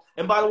 you know.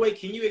 And by the way,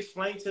 can you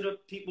explain to the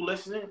people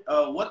listening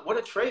what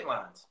are trade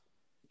lines?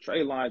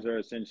 Trade lines are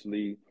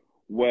essentially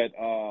what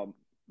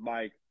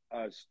like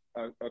a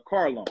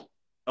car loan.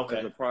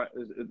 Okay.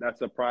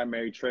 That's a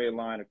primary trade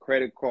line. A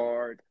credit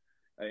card.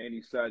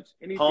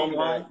 Anything home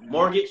loan,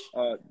 mortgage.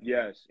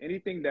 Yes,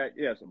 anything that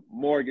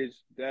mortgage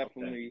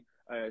definitely,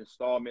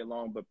 installment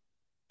loan, but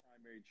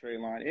primary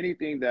trade line,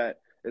 anything that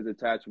is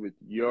attached with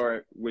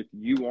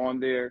you on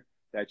there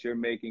that you're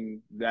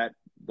making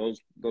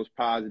those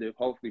positive,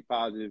 hopefully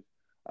positive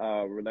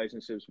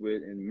relationships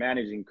with and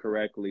managing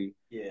correctly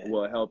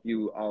will help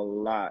you a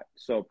lot.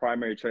 So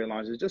primary trade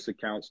lines is just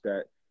accounts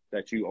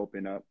that you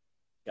open up.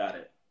 Got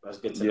it. That's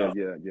good to know.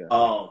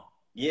 Yeah.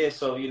 Yeah,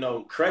 so, you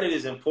know, credit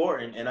is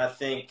important, and I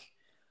think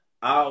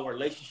our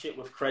relationship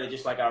with credit,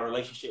 just like our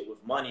relationship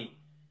with money,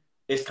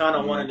 is kind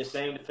of one and the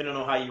same depending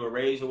on how you were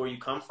raised or where you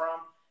come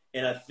from.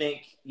 And I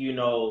think, you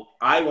know,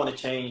 I want to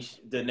change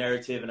the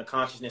narrative and the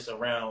consciousness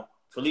around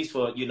at least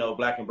for,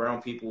 Black and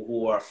brown people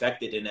who are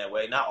affected in that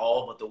way. Not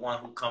all, but the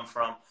one who come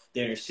from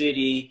the inner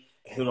city,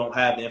 who don't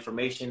have the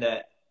information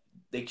that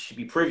they should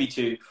be privy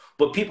to.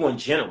 But people in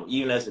general,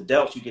 even as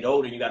adults, you get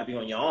older and you got to be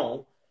on your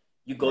own.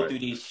 You go through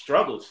these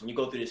struggles and you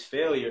go through this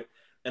failure.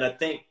 And I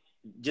think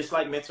just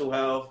like mental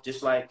health,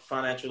 just like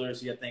financial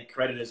literacy, I think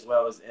credit as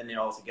well is in there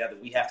all together.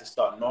 We have to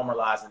start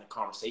normalizing the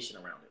conversation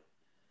around it.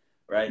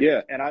 Right.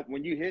 Yeah, and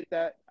when you hit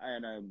that,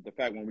 and the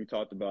fact when we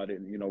talked about it,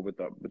 with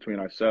between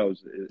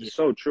ourselves, it's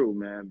so true,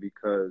 man.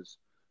 Because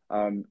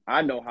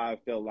I know how I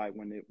felt like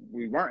when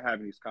we weren't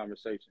having these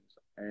conversations,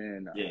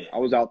 and I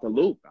was out the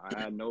loop. I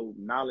had no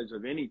knowledge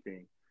of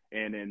anything,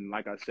 and then,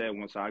 like I said,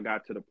 once I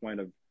got to the point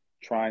of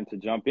trying to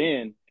jump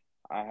in,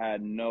 I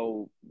had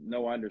no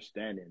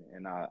understanding,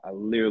 and I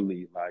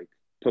literally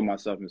put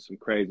myself in some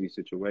crazy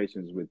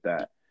situations with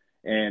that,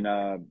 and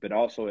but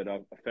also it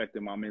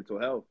affected my mental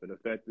health. It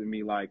affected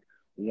me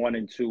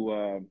wanting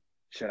to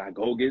should I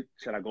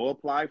go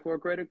apply for a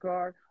credit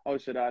card, or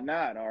should I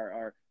not?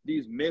 Are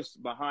these myths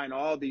behind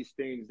all these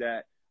things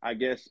that I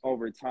guess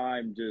over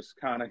time just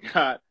kind of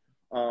got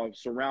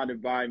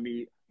surrounded by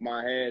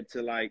my head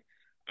to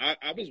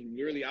I was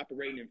really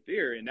operating in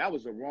fear, and that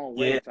was the wrong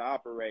way to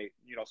operate,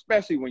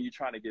 especially when you're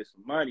trying to get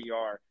some money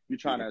or you're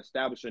trying to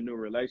establish a new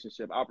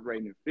relationship.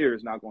 Operating in fear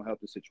is not going to help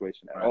the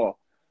situation at all.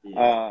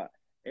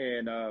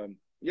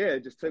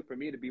 It just took for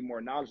me to be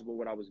more knowledgeable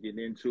what I was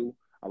getting into,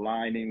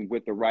 aligning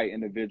with the right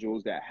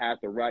individuals that had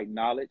the right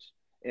knowledge.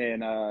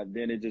 And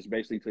then it just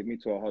basically took me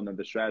to a whole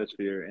nother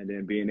stratosphere, and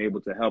then being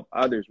able to help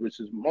others, which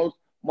is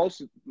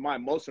my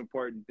most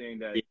important thing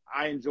that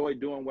I enjoy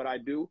doing what I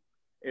do,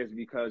 is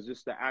because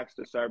just the acts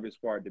of service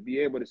part, to be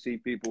able to see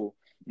people,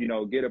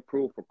 get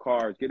approved for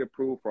cars, get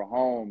approved for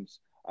homes,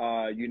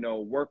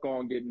 work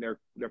on getting their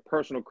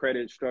personal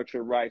credit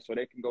structure right so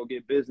they can go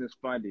get business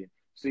funding,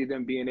 see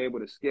them being able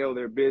to scale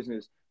their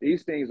business.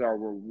 These things are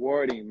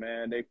rewarding,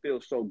 man. They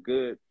feel so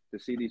good to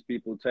see these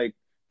people take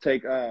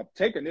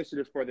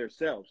initiatives for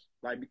themselves.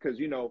 Because,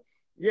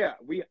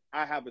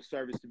 I have a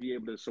service to be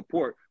able to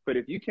support, but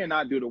if you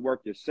cannot do the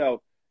work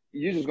yourself,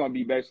 you're just going to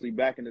be basically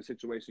back in the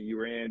situation you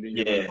were in, and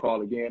you're going to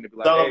call again and be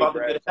like, hey, about the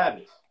good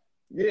habits.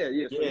 So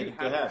you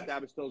have to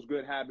establish those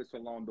good habits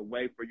along the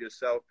way for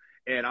yourself.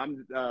 And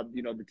I'm,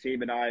 the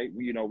team and I,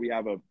 we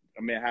have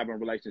having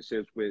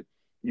relationships with,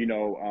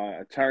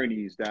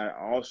 attorneys that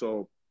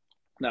also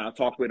I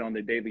talk with on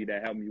the daily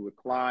that help me with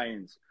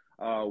clients.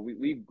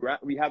 We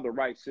have the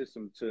right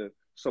system to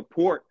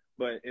support,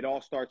 but it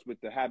all starts with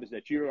the habits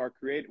that you are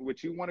creating,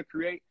 what you want to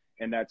create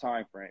in that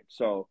time frame.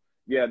 So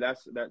yeah,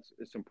 that's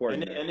it's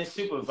important. And it's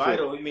super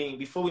vital. I mean,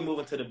 before we move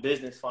into the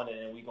business funding,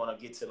 and we're gonna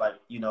get to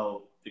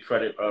the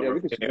credit.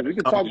 We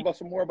could talk about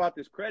some more about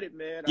this credit,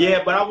 man.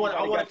 Yeah, but I want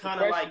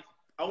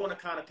to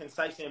kind of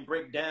concisely and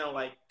break down,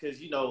 because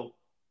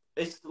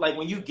it's like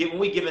when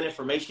we give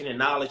information and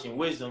knowledge and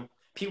wisdom,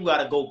 people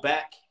got to go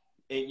back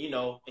and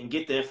and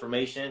get the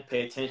information,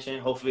 pay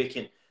attention.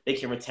 Hopefully they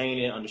can retain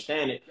it and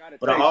understand it.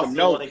 But I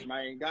also want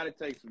to gotta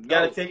take some notes.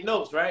 Gotta take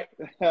notes, right?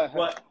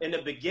 But in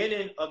the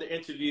beginning of the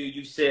interview,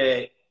 you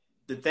said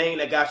the thing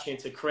that got you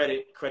into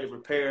credit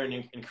repair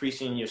and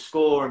increasing your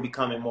score and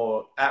becoming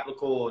more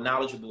applicable or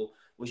knowledgeable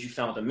was you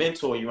found a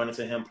mentor. You run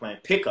into him playing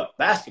pickup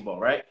basketball,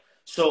 right?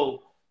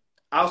 So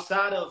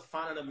outside of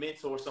finding a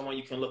mentor or someone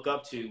you can look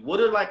up to, what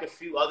are a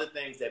few other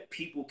things that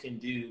people can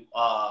do?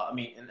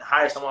 And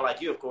hire someone like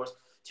you, of course,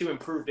 to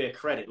improve their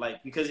credit,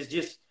 because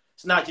it's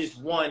not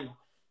just one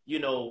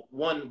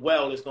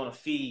well is going to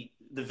feed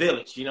the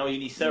village. You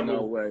need several.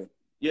 No way.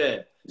 Yeah.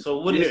 So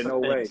what is no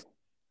way.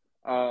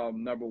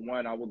 Number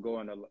one, I would go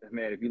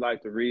if you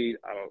like to read,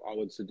 I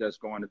would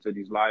suggest going into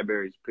these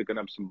libraries, picking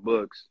up some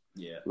books,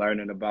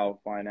 learning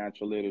about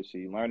financial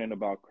literacy, learning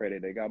about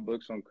credit. They got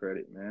books on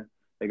credit, man.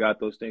 They got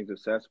those things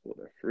accessible.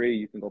 They're free.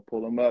 You can go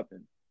pull them up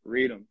and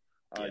read them.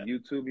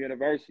 YouTube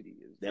University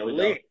is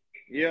lit.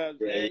 You know what I'm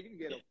saying? You can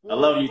get a full I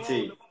love UT.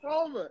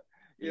 diploma.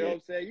 You know what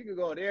I'm saying? You can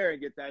go there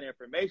and get that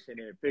information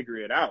and figure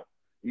it out,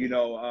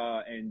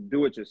 and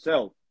do it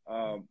yourself.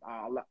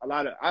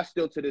 I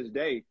still to this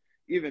day,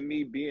 even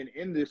me being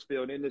in this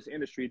field, in this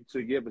industry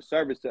to give a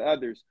service to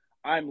others,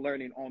 I'm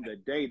learning on the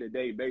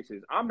day-to-day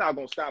basis. I'm not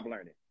going to stop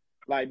learning.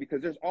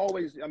 Because there's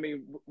always,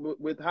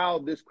 with how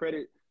this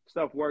credit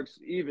stuff works,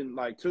 even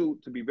to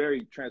be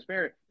very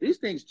transparent, these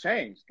things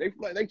change.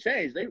 They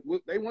change. They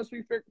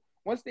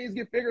once things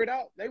get figured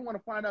out, they want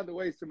to find other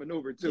ways to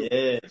maneuver too.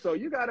 Yeah. So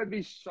you got to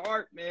be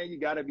sharp, man. You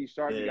got to be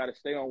sharp. You got to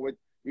stay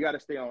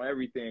on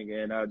everything,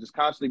 and just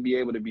constantly be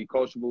able to be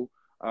coachable,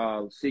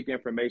 seek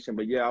information.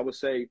 But I would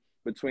say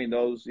between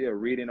those,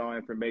 reading all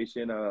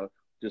information,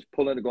 just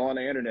go on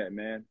the internet,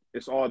 man.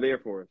 It's all there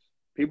for us.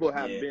 People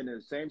have been in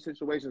the same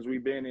situations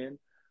we've been in,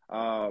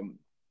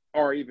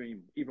 or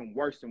even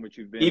worse than what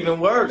you've been. Even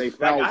worse.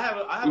 I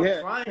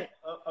have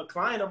a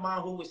client of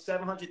mine who was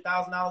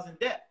 $700,000 in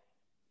debt.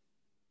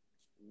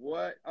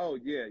 What? Oh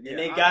yeah. And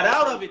they got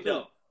out of it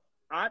though.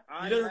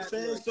 You know what I'm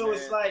saying? So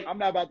it's I'm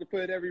not about to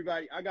put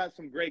everybody. I got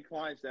some great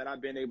clients that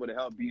I've been able to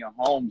help be in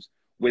homes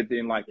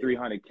within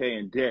 $300K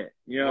in debt.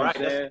 You know what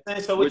I'm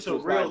saying? So it's a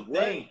real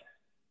thing.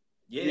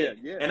 Yeah. Yeah,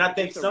 yeah. And I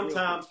think It's a real thing.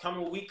 sometimes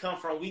coming where we come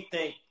from, we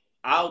think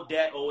our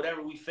debt or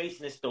whatever we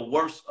facing is the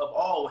worst of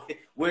all.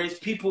 Whereas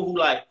people who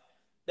like,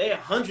 they are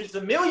hundreds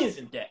of millions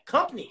in debt.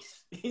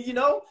 Companies,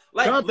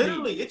 like Companies.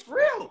 literally, it's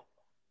real.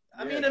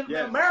 I Yes, mean, in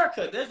yes.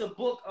 America, there's a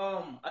book,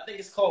 I think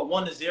it's called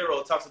 1-0.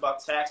 It talks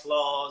about tax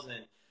laws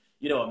and,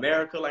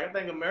 America. Like, I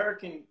think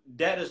American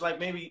debt is like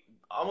maybe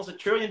almost $1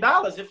 trillion,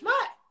 if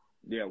not.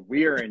 Yeah,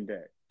 we're in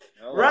debt.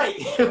 Hello. Right.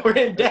 We're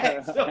in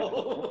debt.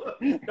 So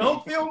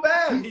don't feel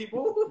bad,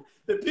 people.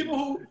 The people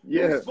who's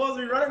Yeah. supposed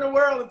to be running the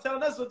world and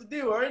telling us what to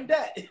do are in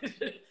debt.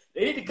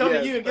 They need to come to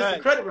Yes, you and get some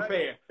facts, credit facts.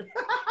 repair.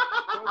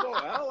 Come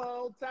on.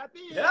 Hello, tap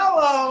in.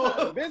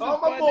 Hello. Business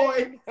Call my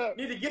funding. boy.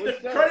 Need to get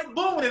What's the up? credit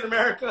booming in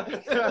America.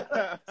 It's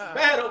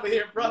bad over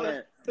here,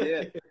 brother.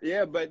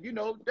 Yeah, but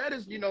that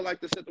is,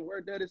 like to set the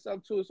word debt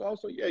itself too. It's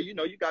also,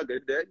 you got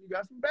good debt, you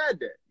got some bad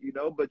debt,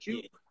 but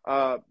you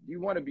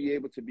want to be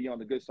able to be on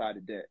the good side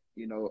of debt,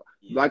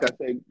 like I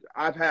say,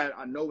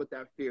 I know what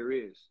that fear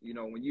is,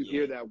 when you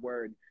hear that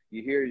word,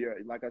 you hear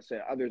like I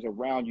said, others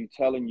around you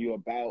telling you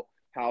about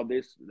how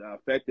this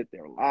affected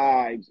their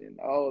lives and,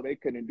 oh, they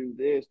couldn't do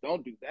this,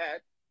 don't do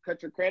that,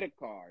 cut your credit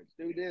cards,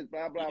 do this,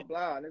 blah, blah,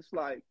 blah. And it's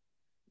like,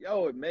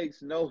 yo, it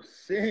makes no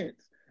sense.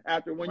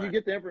 After when you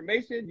get the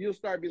information, you'll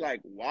start be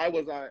like, why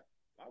was I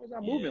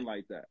moving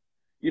like that?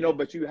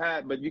 But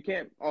you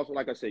can't also,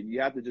 like I said,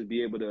 you have to just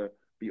be able to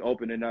be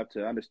open enough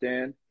to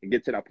understand and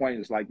get to that point.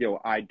 It's like, yo,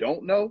 I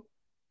don't know,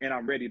 and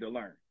I'm ready to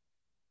learn.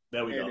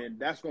 There we go. And then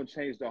that's going to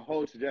change the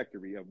whole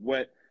trajectory of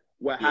what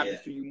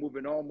happens to you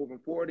moving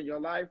forward in your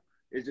life.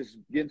 Is just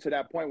getting to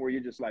that point where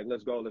you're just like,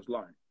 let's go, let's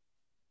learn.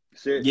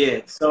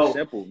 Yeah. So it's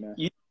simple, man.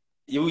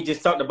 We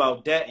just talked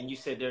about debt, and you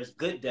said there's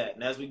good debt.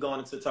 And as we go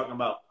into talking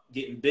about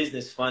getting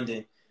business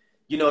funding,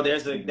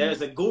 there's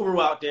a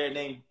guru out there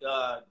named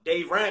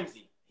Dave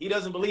Ramsey. He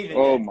doesn't believe in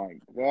Oh debt. My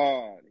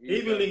God.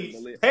 He believes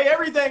pay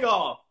everything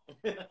off.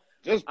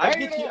 Just I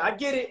get you. I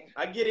get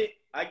it.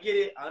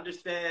 I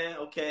understand.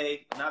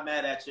 Okay, I'm not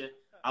mad at you.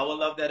 I would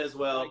love that as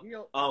well.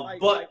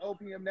 But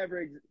OPM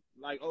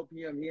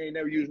OPM, he ain't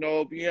never used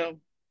no OPM.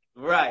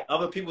 Right,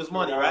 other people's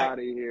money, right? Out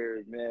of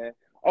here, man.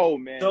 Oh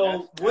man.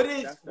 So what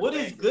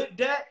is good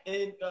debt,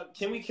 and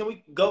can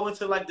we go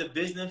into like the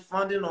business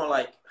funding, or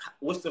like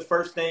what's the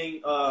first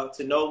thing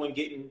to know when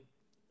getting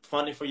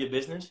funding for your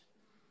business?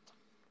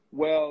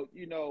 Well,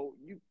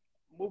 you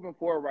moving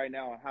forward right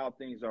now on how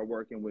things are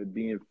working with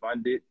being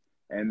funded,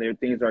 and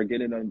things are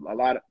getting a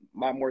lot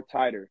more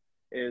tighter.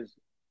 Is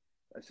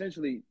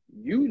essentially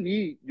you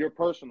need your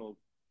personal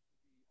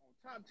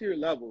top tier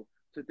level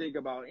to think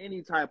about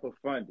any type of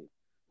funding.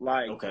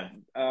 Like, okay.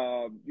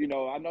 I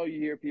know you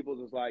hear people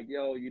just like,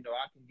 yo, I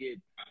can get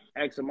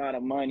X amount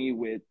of money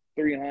with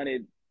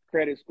 300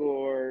 credit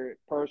score,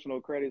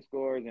 personal credit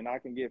scores, and I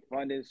can get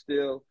funding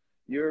still.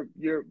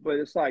 But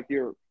it's like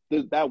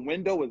that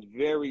window is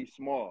very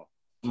small.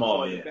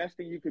 So the best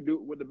thing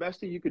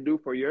you could do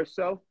for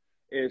yourself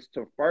is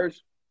to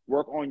first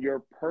work on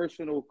your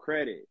personal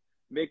credit,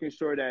 making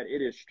sure that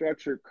it is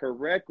structured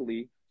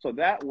correctly. So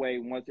that way,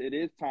 once it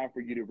is time for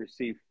you to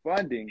receive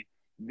funding,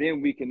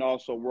 then we can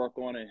also work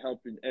on and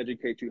help and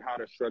educate you how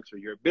to structure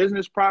your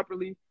business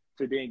properly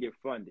to then get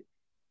funded.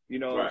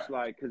 Right. It's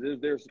like,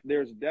 because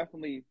there's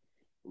definitely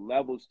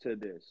levels to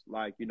this.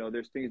 Like,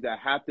 there's things that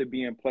have to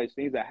be in place,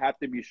 things that have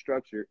to be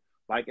structured,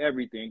 like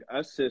everything,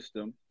 a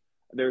system.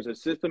 There's a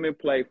system in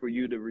play for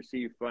you to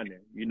receive funding.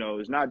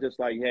 It's not just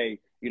like, hey,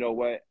 you know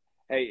what?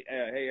 Hey,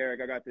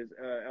 Eric, I got this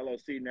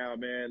LLC now,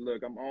 man.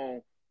 Look, I'm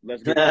on.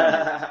 Let's get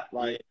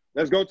funded.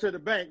 Let's go to the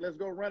bank. Let's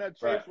go run a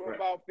chase for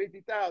about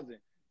 50,000.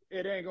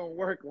 It ain't gonna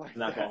work like that.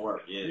 Not gonna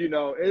work. Yeah.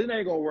 It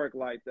ain't gonna work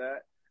like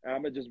that.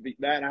 I'm gonna just be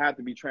that. And I have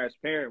to be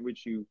transparent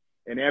with you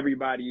and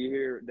everybody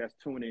here that's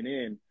tuning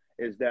in.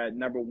 Is that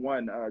number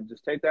one?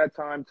 Just take that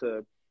time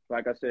to,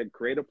 like I said,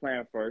 create a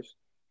plan first,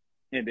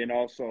 and then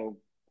also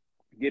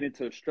get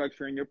into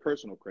structuring your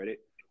personal credit.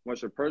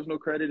 Once your personal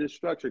credit is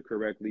structured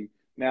correctly,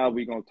 now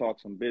we're gonna talk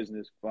some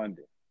business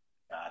funding.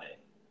 Got it.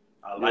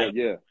 I like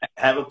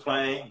have a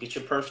plan, get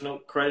your personal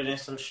credit and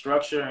some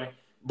structure, and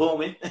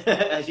booming,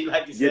 as you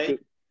like to say.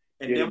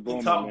 And then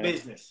we talk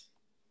business.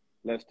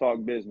 Let's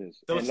talk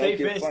business. So say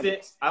for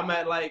instance, I'm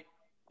at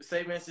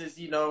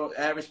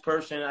average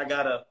person, I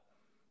got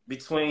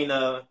between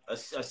a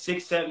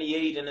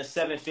 678 and a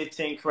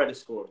 715 credit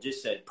score,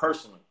 just said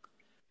personally.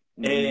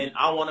 Mm-hmm. And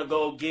I want to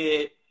go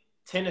get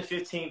 10 to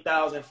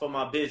 15,000 for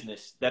my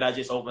business that I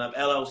just opened up,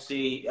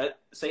 LLC,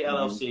 say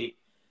LLC.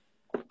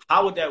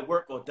 How would that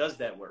work, or does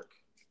that work?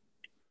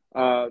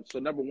 So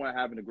number one,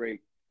 having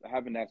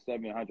that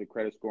 700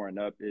 credit score and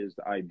up is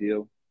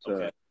ideal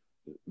to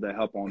the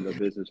help on the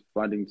business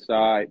funding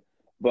side.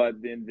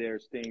 But then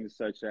there's things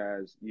such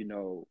as,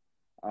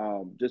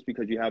 just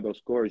because you have those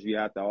scores, you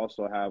have to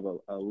also have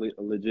a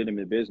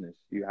legitimate business.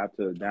 You have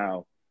to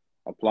now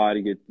apply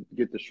to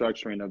get the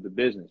structuring of the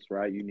business,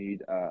 right? You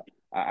need an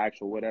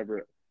actual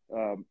whatever,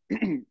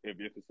 if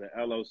it's an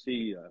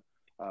LLC,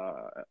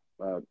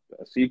 a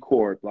C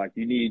corp, like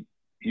you need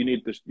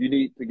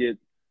to get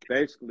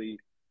basically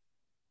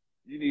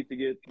You need to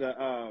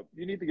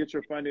get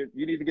your funding.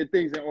 You need to get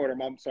things in order.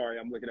 I'm sorry,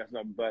 I'm looking at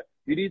something, but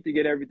you need to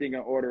get everything in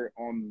order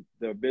on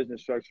the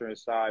business structure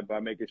inside by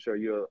making sure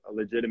you're a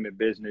legitimate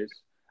business,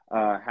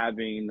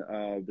 having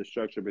the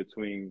structure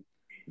between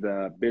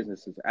the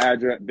business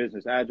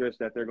address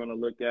that they're going to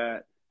look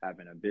at,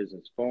 having a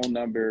business phone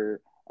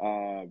number,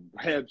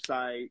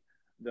 website.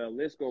 The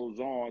list goes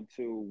on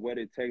to what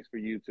it takes for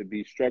you to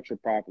be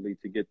structured properly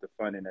to get the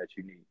funding that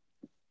you need.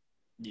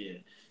 Yeah.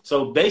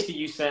 So basically,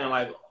 you saying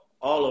like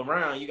all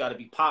around, you got to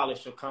be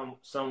polished or come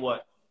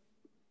somewhat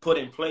put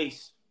in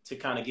place to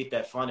kind of get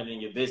that funding in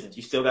your business.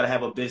 You still got to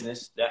have a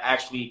business that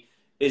actually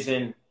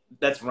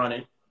that's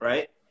running,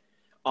 right?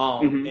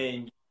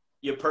 And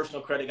your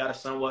personal credit got to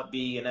somewhat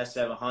be in that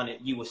 700.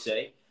 You would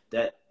say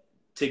that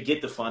to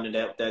get the funding,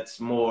 that's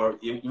more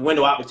your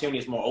window of opportunity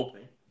is more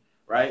open,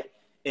 right?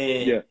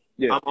 And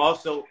yeah. I'm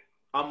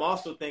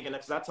also thinking,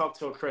 because I talked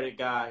to a credit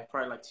guy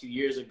probably like 2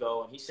 years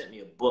ago, and he sent me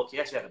a book. He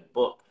actually had a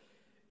book,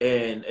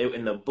 and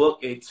in the book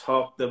it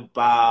talked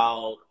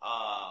about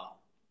I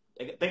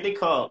think they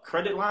call it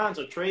credit lines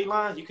or trade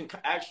lines. You can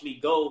actually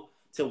go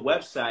to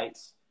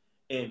websites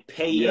and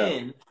pay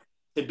in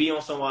to be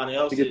on someone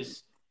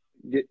else's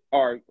get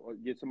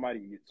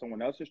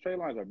someone else's trade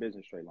lines or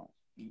business trade lines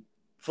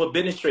for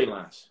business trade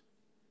lines.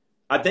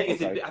 I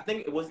think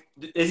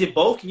is it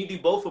both? Can you do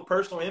both for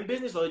personal and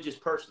business, or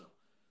just personal?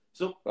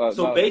 So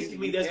no,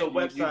 basically, there's a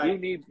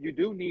website. You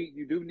do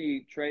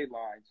need trade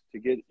lines to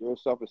get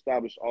yourself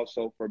established.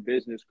 Also for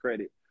business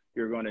credit,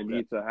 you're going to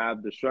need to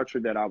have the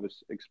structure that I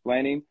was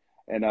explaining,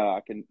 and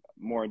I can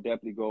more in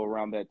depthly go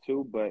around that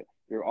too. But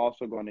you're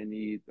also going to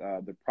need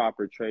the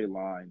proper trade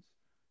lines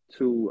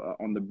to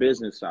on the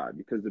business side,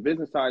 because the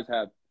business sides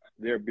have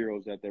their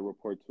bureaus that they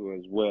report to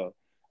as well.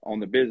 On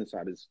the business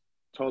side, it's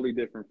totally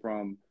different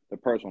from the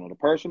personal. The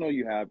personal,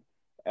 you have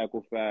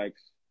Equifax,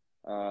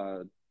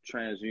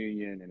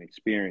 TransUnion, and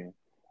Experian.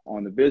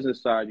 On the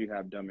business side, you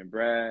have Dun &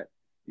 Brad,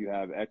 you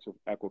have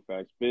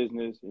Equifax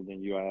Business, and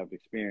then you have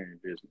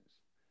Experian Business.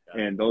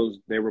 And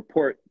they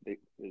report,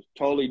 there's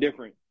totally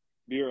different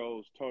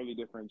bureaus, totally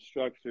different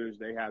structures.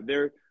 They have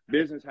their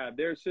business, have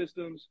their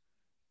systems,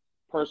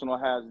 personal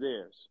has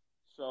theirs.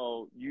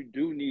 So you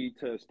do need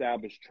to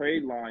establish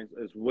trade lines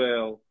as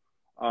well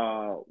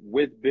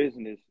with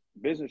business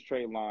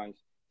trade lines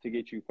to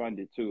get you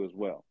funded too as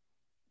well.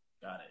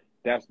 Got it.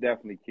 That's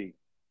definitely key.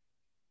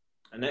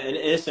 And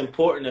it's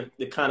important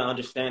to kind of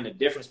understand the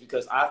difference,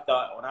 because I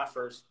thought when I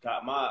first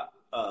got my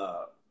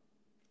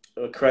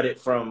credit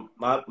from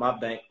my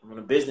bank on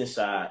the business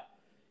side,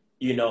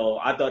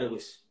 I thought it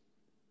was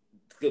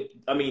good.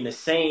 I mean, the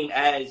same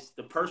as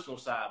the personal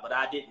side, but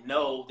I didn't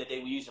know that they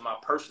were using my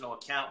personal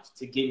accounts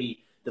to give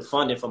me the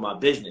funding for my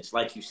business,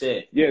 like you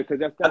said. Yeah, because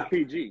that's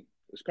PG.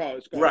 It's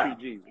called right.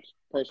 PG.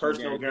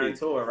 Personal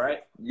guarantor,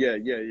 right? Yeah.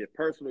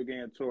 Personal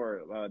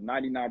guarantor.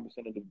 99%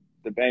 of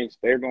the banks,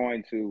 they're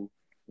going to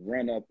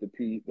run up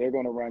they're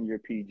going to run your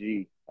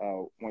PG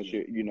once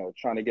you're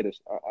trying to get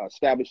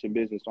establish a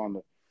business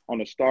on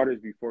the starters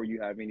before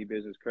you have any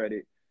business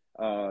credit.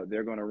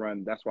 They're going to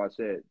run. That's why I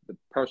said the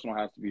personal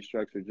has to be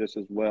structured just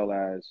as well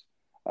as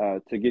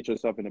to get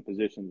yourself in a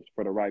position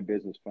for the right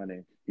business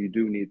funding. You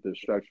do need the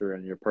structure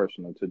in your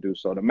personal to do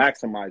so, to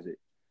maximize it.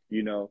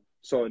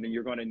 So then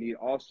you're going to need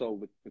also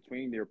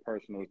between your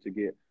personals to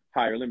get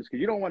higher limits,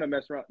 because you don't want to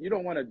mess around. You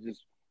don't want to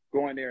just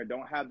go in there and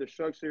don't have the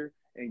structure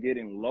and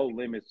getting low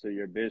limits to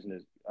your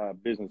business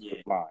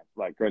lines,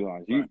 like credit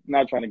lines. You're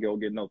not trying to go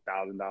get no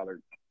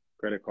 $1,000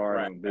 credit card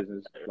on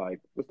business.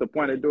 Like, what's the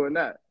point of doing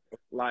that?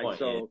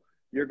 Like,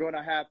 you're going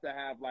to have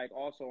like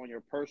also on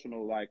your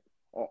personal, like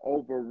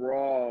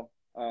overall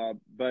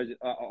budget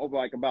over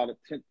like about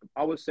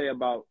I would say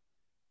about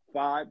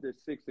 5 to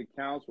 6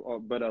 accounts,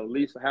 but at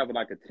least have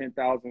like a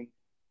 10,000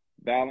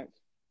 balance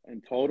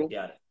in total.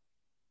 Got it.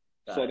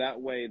 So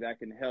that way that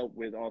can help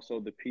with also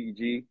the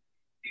PG,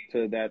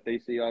 so that they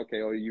see,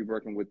 you're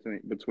working with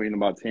between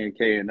about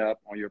 10K and up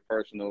on your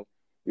personal.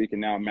 We can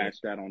now match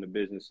that on the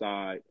business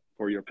side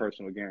for your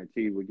personal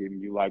guarantee. We're giving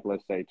you like,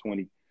 let's say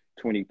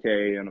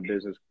 20K on a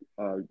business,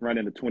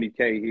 running a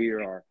 20K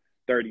here or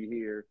 30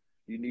 here.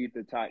 You need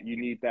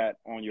that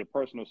on your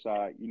personal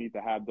side. You need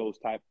to have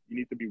you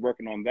need to be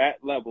working on that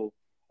level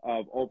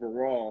of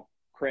overall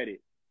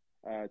credit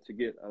to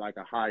get like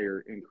a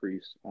higher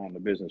increase on the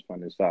business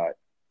funding side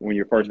when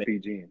you're first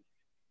PGing.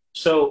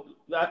 So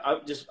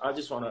I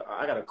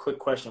got a quick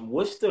question.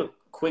 What's the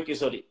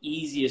quickest or the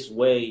easiest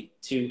way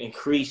to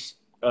increase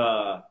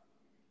your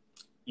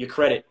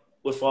credit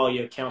with all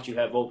your accounts you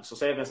have open? So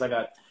say if it's I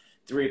got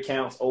 3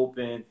 accounts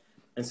open,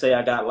 and say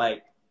I got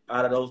like,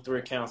 out of those 3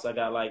 accounts, I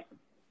got like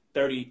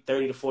 30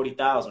 to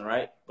 40,000,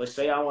 right? But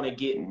say I want to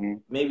get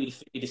maybe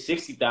 50 to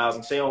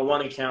 60,000. Say on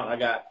one account I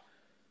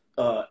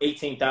got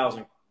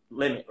 18,000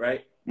 limit,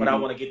 right? But I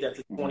want to get that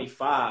to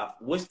 25.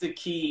 What's the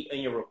key in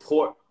your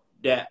report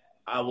that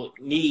I would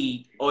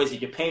need, or is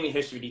it your payment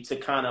history to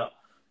kind of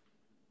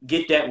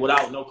get that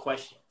without no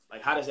question?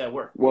 Like, how does that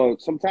work? Well,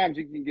 sometimes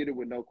you can get it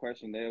with no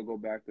question. They'll go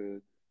back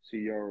to see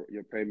your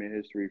payment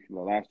history for the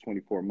last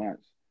 24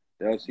 months.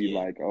 They'll see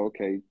like,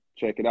 okay,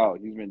 check it out.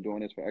 He's been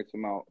doing this for X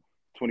amount,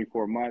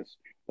 24 months.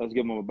 Let's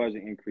give him a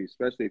budget increase,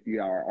 especially if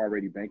you are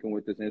already banking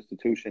with this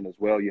institution as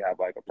well. You have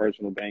like a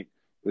personal bank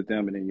with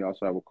them, and then you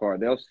also have a card.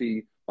 They'll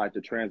see like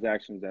the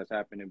transactions that's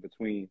happening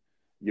between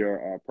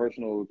your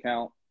personal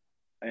account,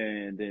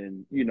 and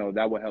then, you know,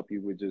 that will help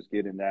you with just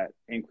getting that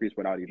increase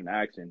without even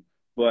asking.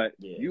 But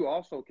you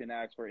also can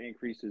ask for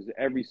increases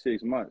every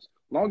 6 months,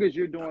 long as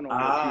you're doing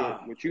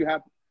on what you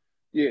have.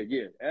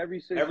 Yeah, every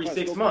 6 months. Every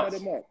 6 Go call months.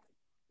 them up.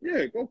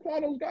 Yeah, go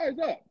call those guys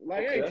up.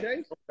 Like, hey,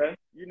 Chase,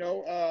 you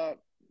know,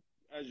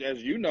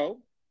 as you know,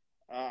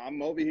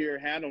 I'm over here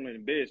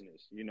handling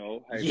business. You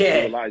know,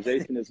 hey,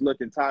 utilization is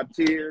looking top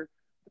tier.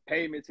 The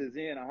payments is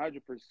in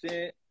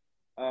 100%.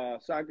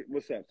 Socket,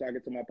 what's up?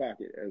 Socket to my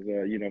pocket, as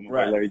you know,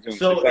 my Larry Jones.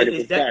 So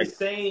is that the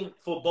same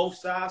for both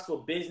sides,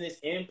 for business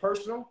and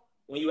personal?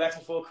 When you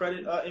asking for a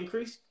credit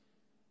increase,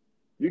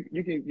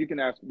 you can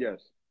ask.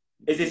 Yes.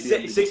 Is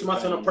it 6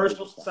 months on the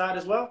personal side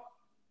as well?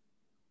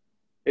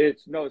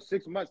 It's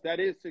 6 months. That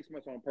is 6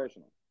 months on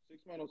personal.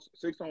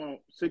 6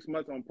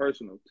 months on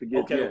personal to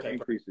get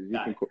increases.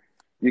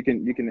 You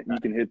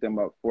can hit them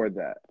up for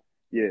that.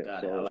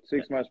 Yeah. So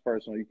 6 months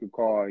personal, you can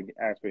call and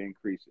ask for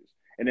increases,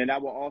 and then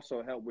that will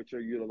also help with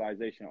your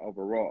utilization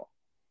overall.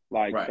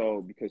 Like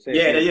so, because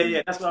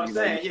that's what I'm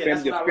saying.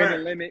 That's what I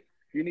learned. Limit.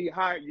 You need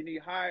higher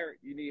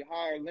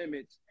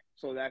limits,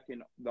 so that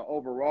the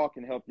overall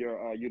can help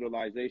your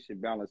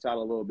utilization balance out a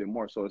little bit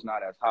more, so it's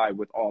not as high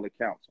with all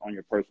accounts on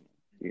your personal.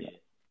 You know.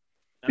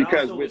 And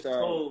because I also was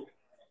told,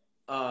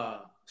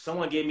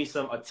 someone gave me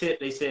a tip.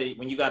 They said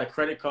when you got a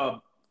credit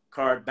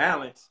card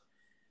balance,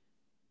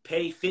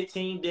 pay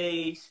 15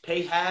 days,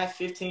 pay half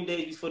 15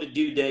 days before the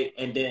due date,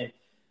 and then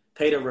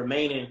pay the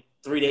remaining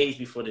 3 days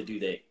before the due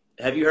date.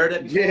 Have you heard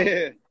that before?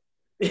 Yeah.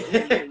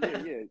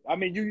 I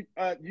mean, you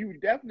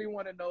definitely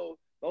want to know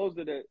those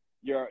are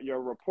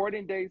your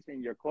reporting dates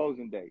and your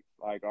closing dates,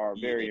 like, are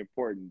very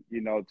important,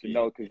 you know, to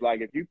know, because like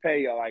if you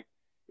pay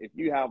if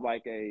you have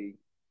like a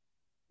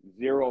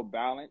zero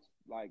balance,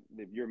 like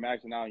if you're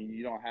maxing out and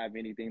you don't have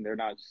anything, they're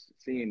not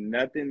seeing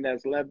nothing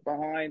that's left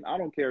behind. I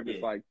don't care if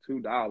it's like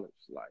 $2,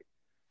 like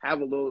have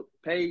a little,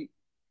 pay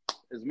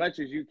as much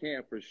as you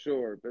can for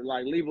sure, but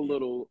like leave a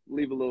little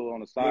on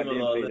the side.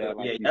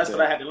 That's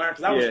what I had to learn,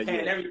 because I was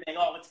paying everything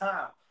all the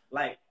time.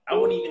 Like I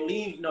wouldn't even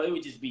leave, it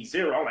would just be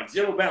zero. I'm like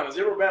zero balance.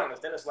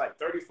 Then it's like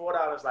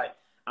 $34. Like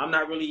I'm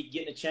not really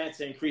getting a chance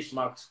to increase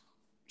my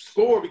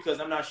score because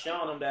I'm not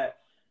showing them that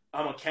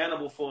I'm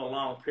accountable for a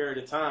long period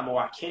of time,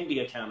 or I can be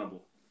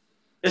accountable.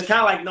 It's kind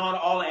of like knowing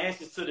all the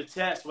answers to the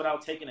test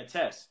without taking a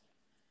test.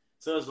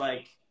 So it's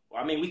like,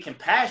 I mean, we can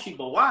pass you,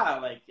 but why?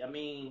 Like, I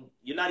mean,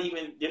 you're not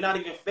even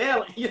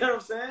failing. You know what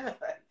I'm saying?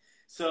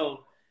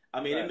 So,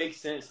 I mean, it makes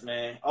sense,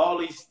 man. All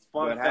these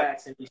fun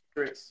facts and these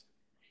tricks.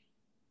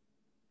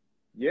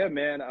 Yeah,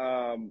 man.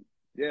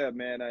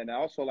 And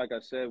also, like I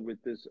said,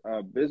 with this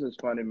business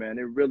funding, man,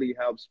 it really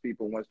helps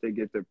people once they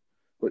get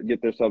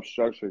themselves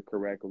structured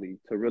correctly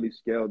to really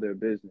scale their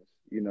business.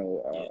 You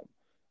know,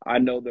 I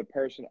know it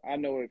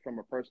from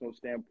a personal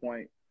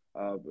standpoint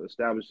of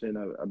establishing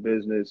a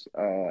business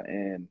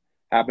and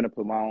having to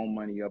put my own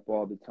money up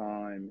all the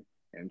time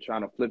and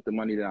trying to flip the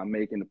money that I'm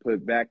making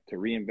to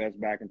reinvest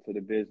back into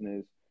the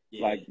business.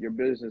 Yeah. Like, your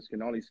business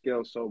can only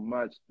scale so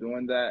much.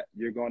 Doing that,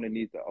 you're going to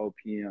need the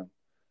OPM.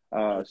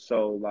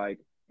 So, like,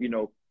 you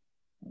know,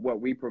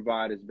 what we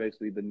provide is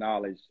basically the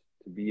knowledge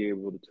to be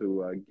able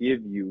to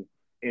give you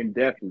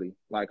in-depthly,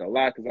 like, a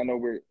lot, because I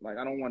know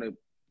I don't want to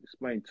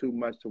explain too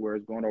much to where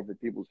it's going over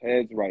people's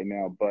heads right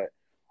now, but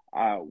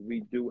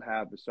we do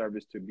have the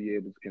service to be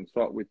able to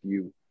consult with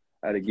you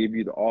to give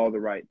you all the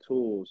right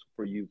tools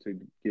for you to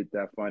get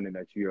that funding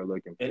that you are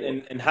looking for.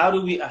 And how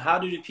do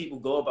the people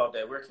go about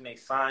that? Where can they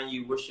find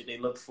you? What should they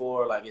look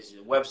for? Like, is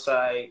your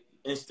website,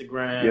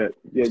 Instagram?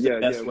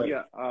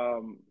 Yeah.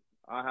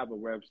 I have a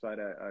website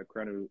at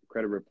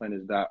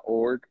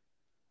creditreplenish.org.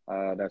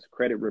 That's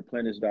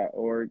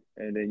creditreplenish.org.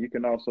 And then you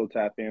can also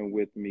tap in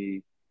with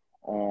me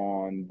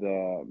on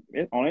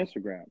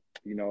Instagram.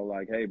 You know,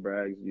 like, hey,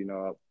 Braggs, you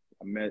know,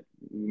 we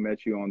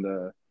met you on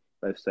the,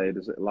 let's say,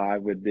 this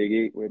live with Big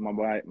E, with my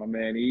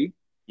man E.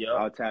 Yeah.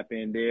 I'll tap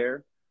in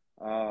there.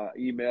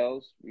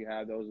 Emails, we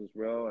have those as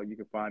well. You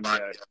can find me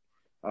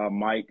at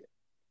Mike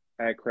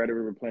at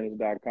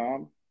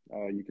creditreplenish.com.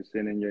 You can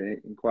send in your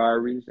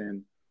inquiries,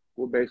 and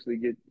we'll basically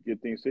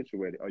get things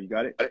situated. Oh, you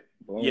got it?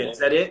 Boom. Yeah, is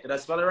that it? Did I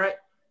spell it right?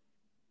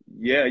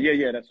 Yeah.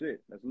 That's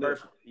it. That's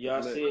perfect.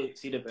 Y'all see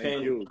the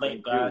pin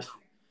link, guys.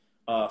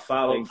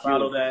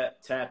 Follow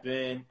that. Tap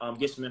in.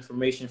 Get some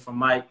information from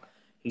Mike.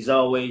 He's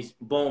always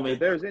booming. If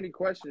there's any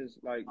questions,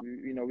 like,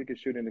 you know, we can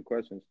shoot into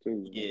questions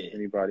too. Yeah.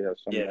 Anybody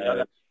has something? Yeah, I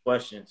got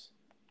questions.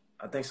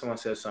 I think someone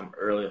said something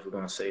earlier. If we're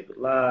gonna save it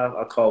live,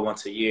 I call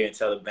once a year and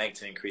tell the bank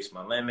to increase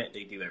my limit.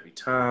 They do every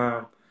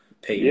time.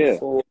 Pay you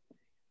full.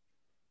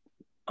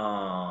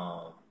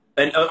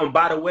 And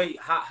by the way,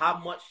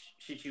 how much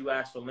should you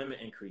ask for limit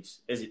increase?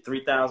 Is it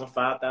 3,000,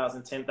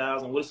 5,000,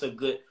 10,000? What's a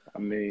good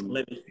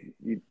limit?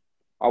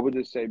 I would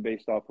just say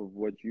based off of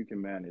what you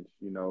can manage.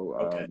 You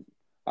know,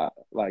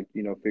 like,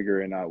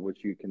 figuring out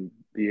what you can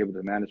be able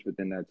to manage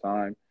within that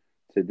time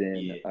to then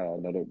Yeah.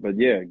 another. But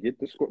yeah, get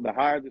the score. The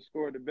higher the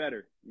score, the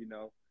better. And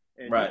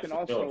you Right, can for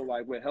also sure.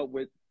 like with help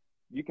with.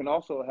 You can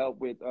also help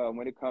with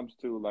when it comes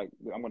to like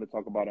I'm going to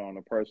talk about it on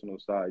the personal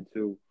side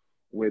too,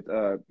 with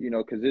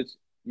because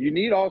you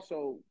need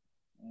also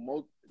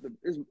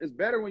it's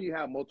better when you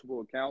have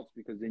multiple accounts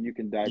because then you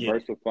can Yeah.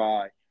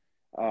 diversify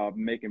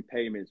making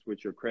payments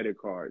with your credit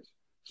cards.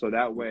 So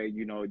that way,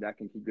 that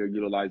can keep your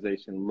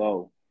utilization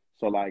low.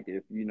 So like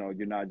if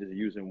you're not just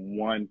using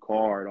one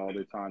card all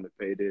the time to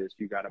pay this,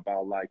 you got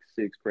about like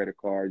 6 credit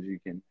cards. You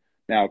can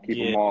now keep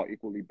them Yeah. all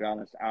equally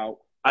balanced out.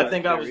 I But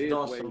think I there was is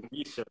doing ways. some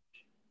research.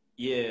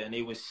 Yeah, and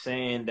they was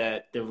saying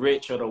that the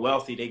rich or the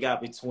wealthy, they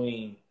got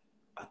between,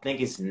 I think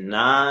it's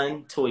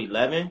 9 to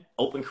 11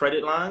 open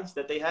credit lines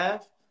that they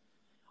have.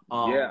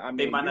 Yeah, I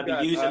They mean might you not be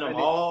got using them and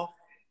it all,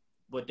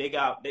 but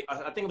I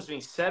think it was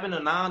between 7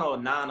 or 9 or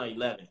 9 or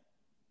 11.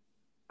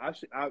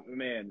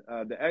 Man,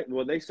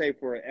 they say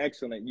for an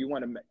excellent, you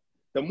want to,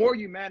 the more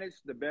you manage,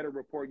 the better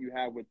rapport you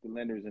have with the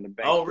lenders and the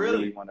banks Oh, to really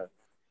really? want to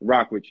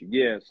rock with you.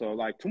 Yeah, so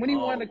like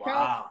 21 Oh, accounts,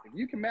 wow. if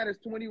you can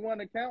manage 21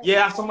 accounts,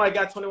 Yeah, somebody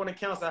got 21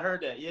 accounts. I heard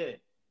that. Yeah.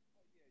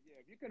 yeah,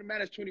 if you can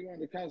manage 21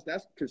 accounts,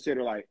 that's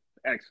considered like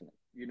excellent.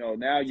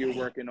 Now you're Dang.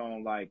 working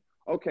on like,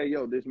 okay,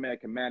 yo, this man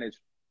can manage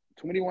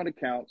 21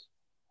 accounts,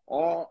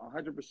 all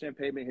 100%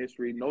 payment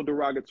history, no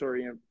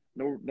derogatory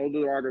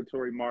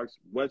marks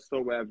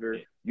whatsoever.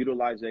 Yeah.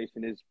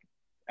 Utilization is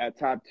at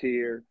top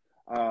tier,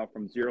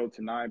 from 0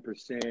 to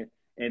 9%.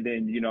 And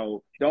then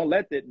don't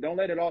let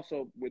it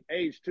also with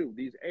age too.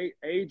 These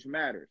age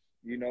matters.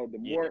 The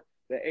Yeah. more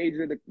the age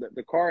of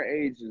the car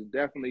age is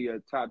definitely a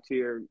top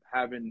tier.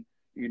 Having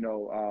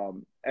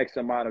X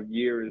amount of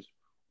years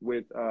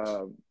with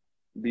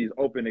these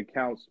open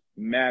accounts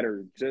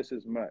matter just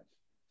as much,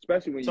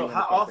 especially when you So want to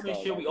how talk often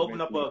about should like we open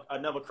up eventually.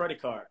 another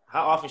credit card?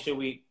 How often should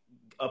we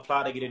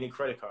apply to get a new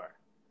credit card?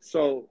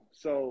 So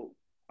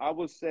I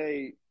would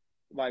say,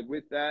 like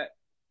with that,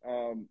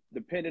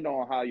 depending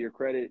on how your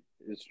credit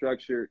is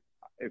structured,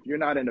 if you're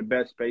not in the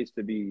best space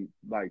to be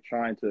like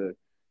trying to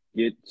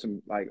get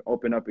some like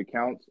open up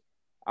accounts,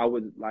 I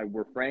would like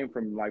refrain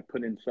from like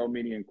putting so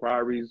many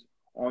inquiries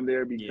on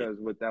there Yeah. because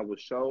what that would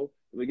show,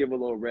 it would give a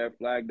little red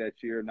flag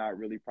that you're not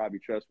really probably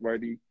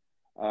trustworthy.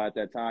 At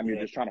that time, you're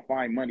Yeah. just trying to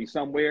find money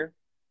somewhere,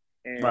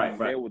 Right. and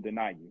Right. they will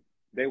deny you.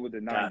 They will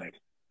deny Got you. it.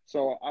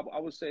 So I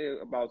would say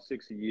about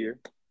 6 a year.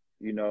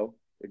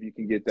 If you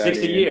can get that 6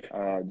 a year.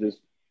 in, just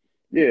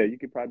yeah, you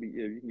could probably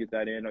you can get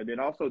that in. And then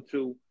also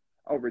too,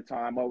 over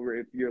time,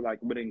 if you're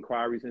like with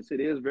inquiries, since it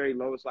is very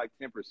low, it's like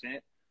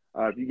 10%.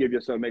 If you give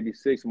yourself maybe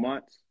 6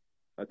 months,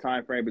 a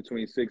time frame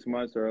between 6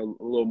 months or a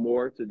little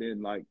more to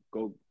then like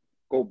go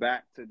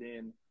back to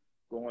then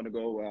going to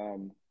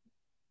go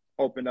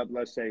open up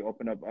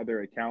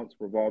other accounts,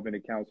 revolving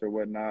accounts or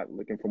whatnot,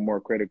 looking for more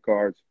credit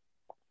cards.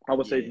 I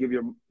would say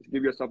Yeah.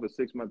 give yourself a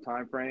 6 month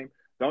time frame.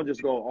 Don't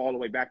just go all the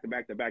way back to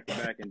back to back to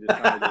back and just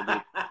trying to go do.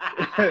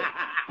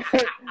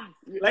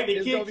 Like the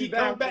It's kid gonna be keep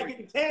coming bad back for you.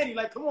 getting candy.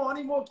 Like, come on, I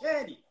need more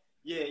candy.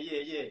 Yeah,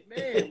 yeah, Like,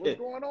 man, what's yeah.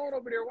 going on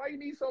over there? Why you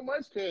need so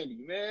much candy,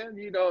 man?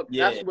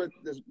 Yeah.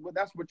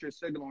 That's what you're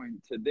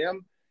signaling to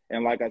them.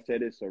 And like I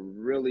said, it's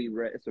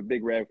a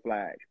big red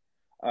flag.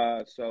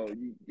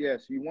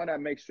 Yes, you want to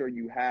make sure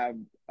you have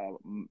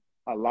you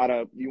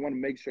want to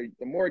make sure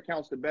the more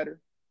accounts, the better.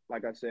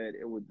 Like I said,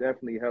 it will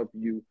definitely help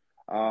you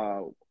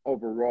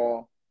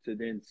overall to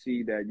then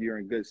see that you're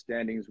in good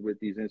standings with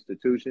these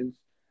institutions.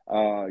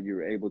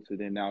 You're able to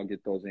then now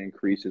get those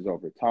increases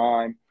over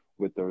time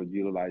with the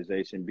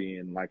utilization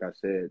being, like I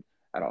said,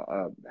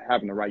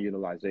 having the right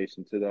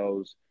utilization to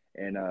those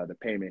and the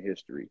payment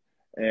history.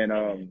 And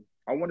Yeah.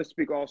 I want to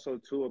speak also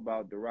too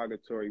about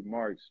derogatory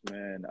marks,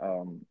 man,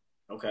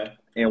 Okay.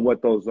 and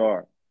what those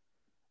are.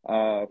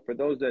 For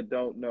those that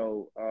don't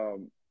know,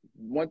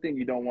 one thing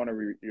you don't want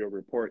to your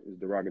report is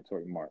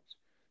derogatory marks.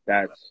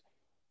 That's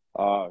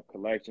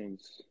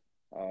collections,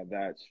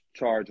 that's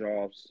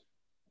charge-offs,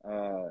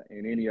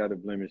 and any other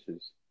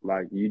blemishes.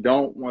 Like you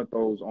don't want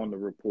those on the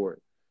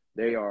report.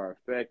 They are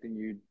affecting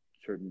you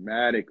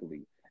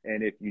dramatically.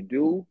 And if you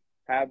do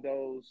have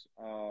those,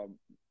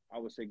 I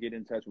would say get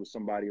in touch with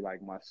somebody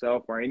like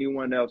myself or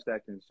anyone else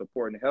that can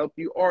support and help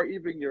you, or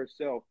even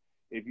yourself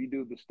if you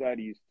do the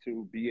studies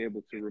to be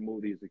able to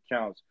remove these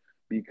accounts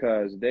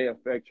because they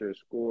affect your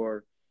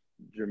score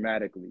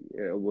dramatically.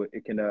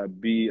 It can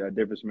be a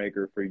difference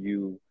maker for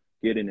you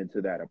getting into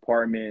that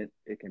apartment.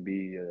 It can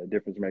be a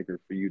difference maker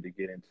for you to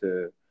get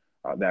into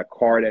that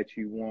car that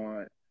you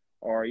want,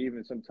 or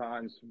even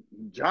sometimes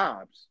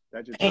jobs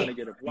that you're trying Damn, to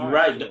get you're applied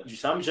right. for.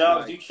 Some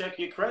jobs Like, do check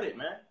your credit,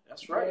 man.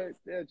 That's right.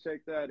 they'll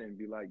check that and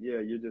be like, yeah,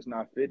 you're just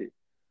not fitted.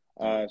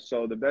 Yeah.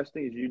 So the best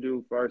things you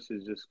do first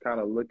is just kind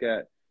of look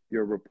at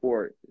your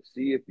report,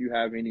 see if you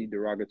have any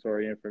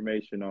derogatory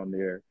information on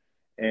there,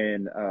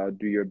 and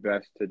do your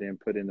best to then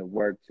put in the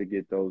work to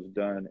get those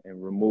done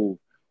and remove.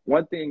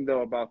 One thing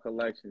though about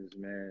collections,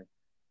 man,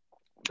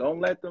 don't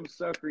let them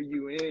sucker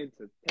you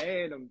into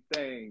paying them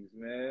things,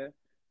 man.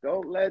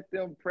 Don't let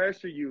them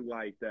pressure you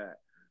like that.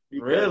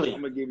 because Really?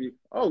 I'm gonna give you.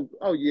 Oh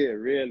yeah,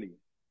 really.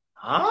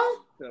 Huh?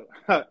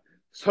 So,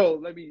 so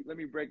let me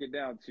break it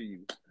down to you.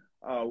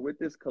 With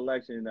this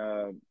collection,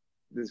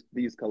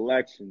 these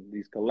collections,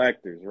 these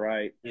collectors,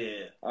 right?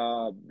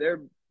 Yeah.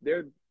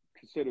 They're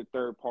considered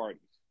third parties.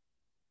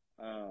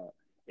 Uh,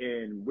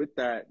 and with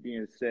that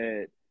being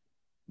said,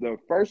 the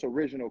first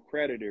original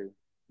creditor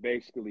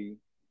basically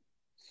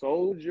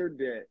sold your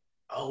debt,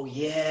 Oh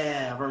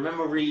yeah, I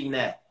remember reading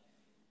that.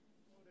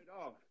 sold it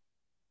off,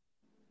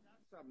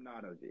 got something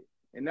out of it,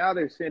 and now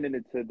they're sending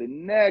it to the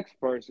next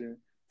person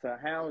to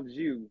hound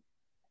you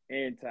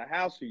and to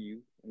hassle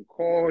you and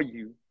call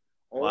you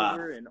Wow.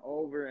 over and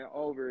over and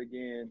over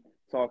again,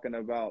 talking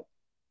about,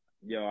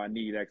 yo, I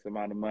need X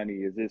amount of money.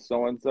 Is this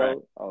so and Right.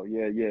 so? Oh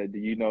yeah, yeah. Do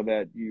you know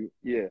that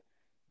yeah.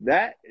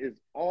 That is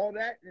all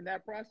that in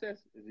that process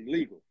is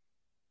illegal.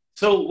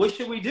 So what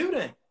should we do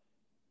then?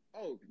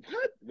 Oh,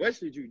 what? What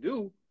should you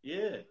do?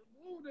 Yeah.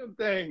 Remove them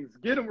things.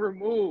 Get them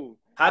removed.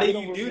 How do Get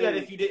them you do that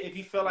removed. if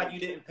you feel like you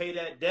didn't pay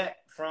that debt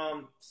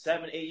from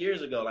 7, 8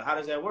 years ago? Like how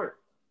does that work?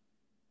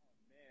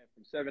 Man,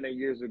 from 7, 8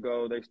 years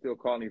ago, they still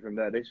calling you from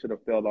that. They should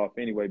have fell off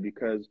anyway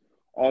because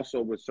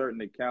also with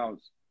certain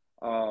accounts,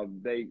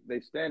 they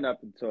stand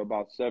up until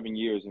about 7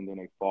 years and then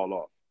they fall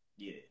off.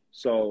 Yeah.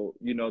 So,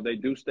 they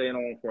do stay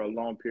on for a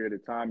long period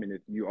of time. And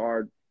if you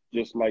are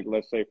just like,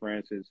 let's say, for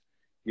instance,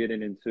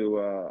 getting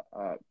into,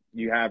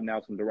 you have now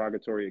some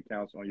derogatory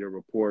accounts on your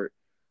report,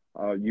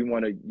 you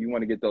want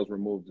to get those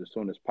removed as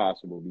soon as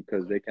possible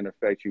because they can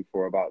affect you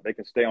they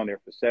can stay on there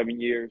for 7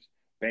 years.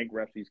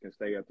 Bankruptcies can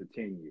stay up to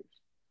 10 years.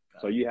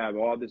 So you have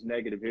all this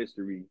negative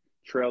history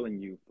trailing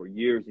you for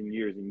years and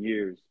years and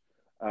years.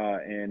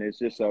 And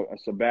it's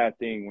a bad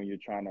thing when you're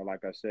trying to,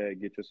 like I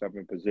said, get yourself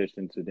in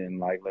position to then,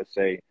 like, let's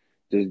say,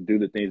 just do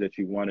the things that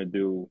you want to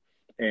do,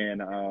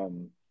 and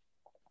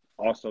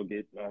also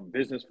get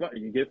business fund.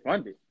 You get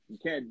funded. You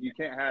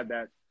can't have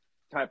that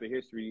type of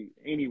history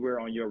anywhere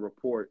on your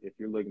report if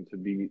you're looking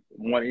to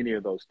want any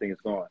of those things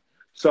going.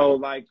 So,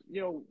 like,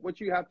 what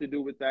you have to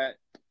do with that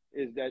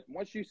is that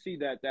once you see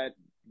that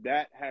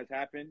has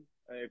happened,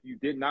 if you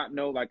did not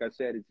know, like I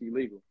said, it's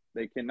illegal.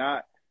 They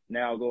cannot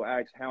now go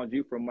hound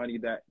you for money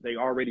that they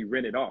already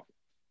rented off.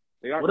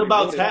 They What already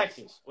about wrote it off.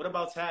 taxes? What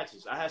about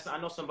taxes? I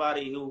know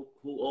somebody who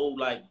owed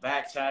like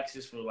back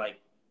taxes for like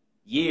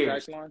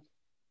years, Tax lines.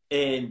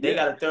 and they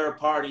Yeah, got a third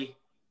party.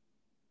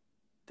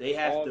 They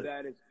have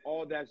to.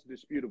 all that's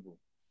disputable.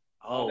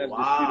 All Oh that's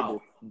wow.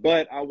 disputable.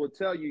 But I will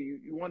tell you,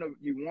 you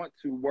want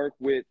to work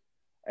with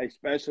a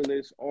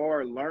specialist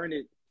or learn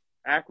it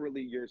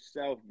accurately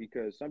yourself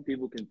because some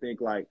people can think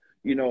like,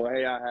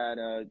 hey, I had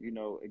a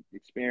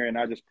experience.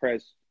 I just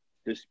pressed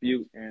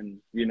dispute and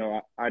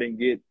I didn't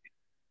get,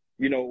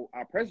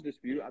 I pressed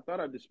dispute. I thought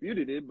I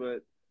disputed it,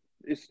 but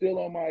it's still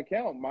on my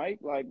account, Mike.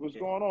 Like, what's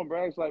Yeah. going on,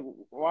 bro? It's like,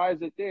 why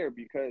is it there?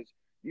 Because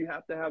you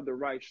have to have the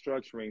right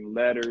structuring,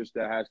 letters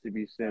that has to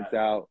be sent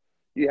out.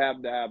 You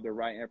have to have the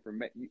right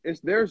information.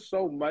 There's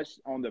so much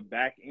on the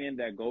back end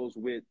that goes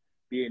with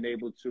being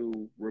able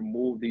to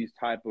remove these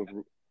type of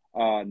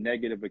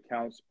negative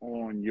accounts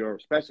on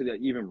especially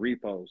even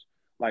repos,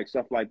 like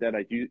stuff like that.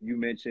 Like you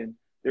mentioned,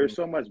 there's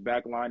so much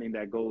backlining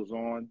that goes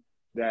on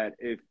that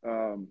if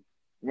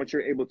once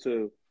you're able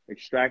to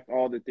extract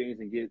all the things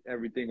and get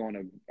everything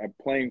on a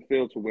playing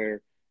field to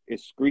where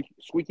it's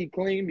squeaky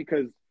clean,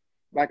 because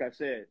like I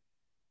said,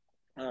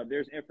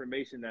 there's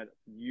information that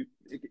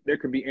there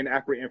could be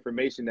inaccurate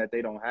information that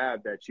they don't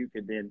have that you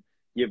could then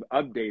give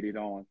updated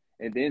on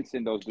and then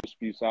send those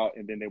disputes out,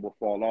 and then they will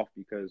fall off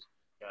because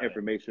Got it.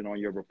 information on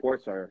your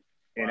reports are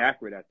Wow.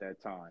 inaccurate at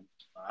that time.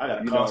 I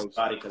gotta You call know,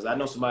 somebody because I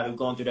know somebody who's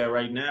going through that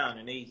right now,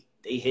 and they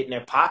hitting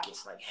their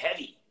pockets like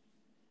heavy.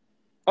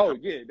 oh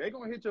yeah, they're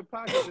gonna hit your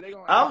pockets and they're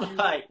gonna ask I'm you.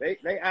 like,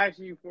 They ask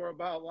you for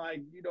about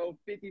like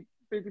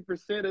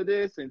 50% of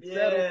this and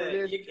settle for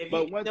yeah, this. if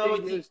But you one know,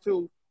 thing is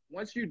too,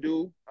 once you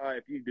do,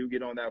 if you do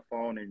get on that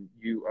phone and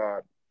you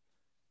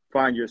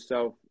find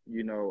yourself,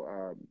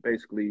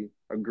 basically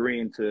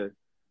agreeing to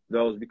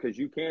those, because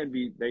you can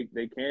be,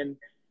 they can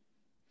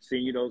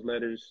send you those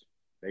letters,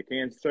 they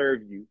can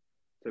serve you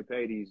to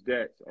pay these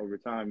debts over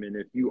time, and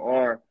if you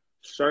are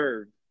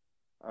served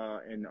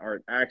and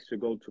are asked to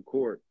go to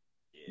court,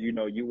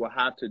 yeah, you will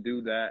have to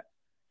do that,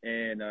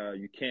 and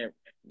you can't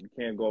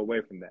go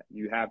away from that.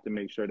 You have to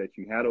make sure that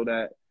you handle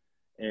that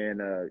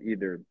and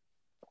either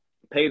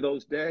pay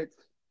those debts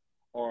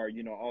or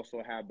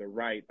also have the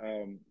right,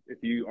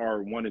 if you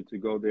are wanting to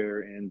go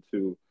there and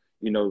to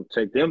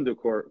take them to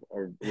court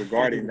or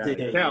regarding that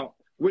yeah, account,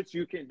 which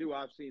you can do.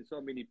 I've seen so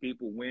many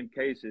people win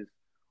cases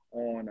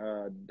on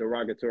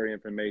derogatory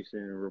information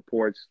and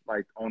reports,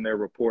 like on their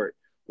report,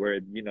 where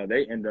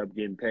they end up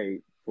getting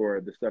paid for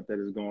the stuff that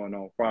is going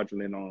on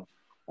fraudulent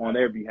on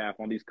their behalf,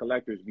 on these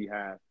collectors'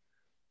 behalf.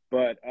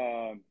 But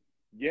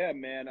yeah,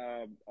 man,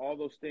 all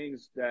those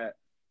things that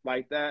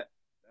like that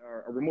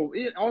are removed.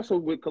 It also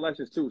with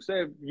collections too.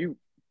 Say if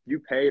you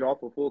paid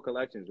off of full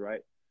collections,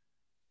 right?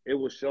 It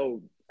will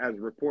show as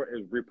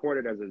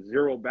reported as a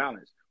zero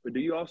balance. But do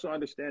you also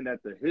understand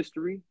that the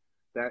history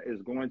that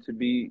is going to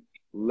be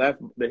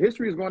the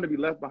history is going to be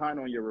left behind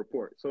on your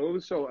report. So it will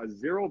show a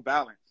zero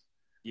balance.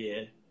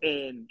 Yeah.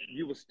 And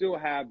you will still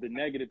have the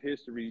negative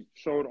history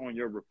showed on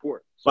your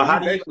report. So But how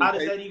does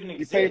that even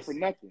exist? You paid for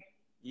nothing.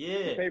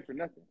 Yeah. You paid for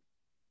nothing.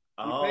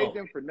 You Oh. paid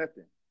them for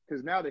nothing.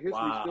 Because now the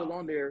history's still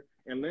on there,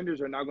 and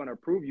lenders are not going to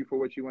approve you for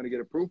what you want to get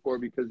approved for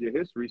because your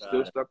history's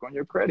still stuck on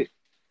your credit.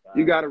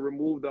 You got to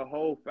remove the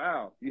whole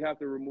file. You have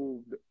to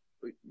remove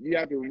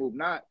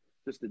not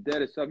just the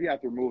debt itself. You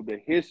have to remove the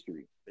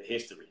history. The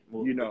history.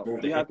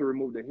 You have to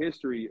remove the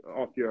history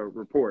off your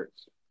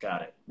reports.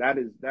 Got it. That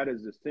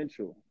is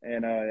essential,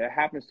 and it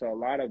happens to a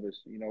lot of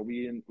us. You know,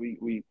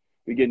 we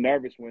get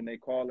nervous when they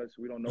call us.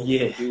 We don't know what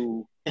to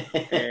do,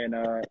 and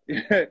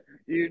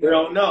we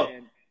don't know.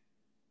 And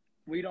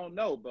we don't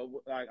know, but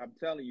I'm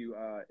telling you,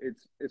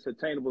 it's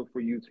attainable for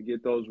you to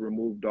get those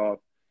removed off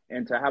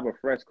and to have a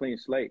fresh, clean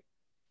slate.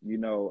 You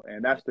know,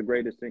 and that's the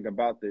greatest thing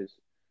about this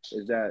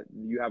is that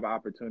you have an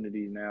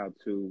opportunity now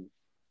to,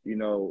 you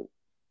know,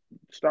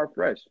 start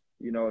fresh.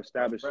 You know,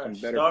 establish some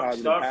better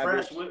positive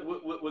habits. Start fresh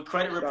with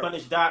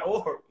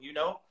creditreplenish.org, you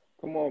know?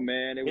 Come on,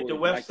 man. It Hit the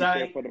like website.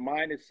 You said, for the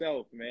mind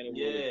itself, man, it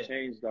will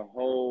change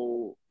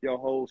your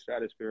whole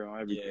stratosphere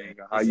on everything.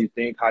 How you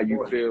think, how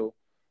you feel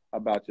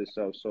about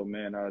yourself. So,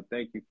 man,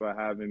 thank you for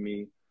having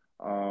me.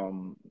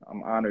 I'm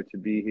honored to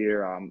be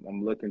here.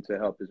 I'm looking to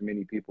help as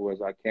many people as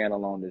I can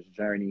along this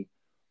journey,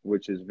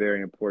 which is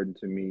very important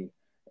to me.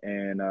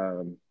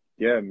 And,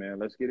 yeah, man,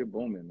 let's get it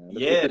booming, man.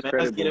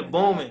 Let's get it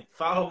booming.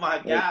 Follow my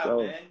guy,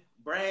 man.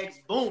 Bragg's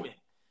booming.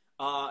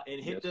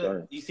 And hit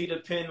you see the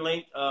pin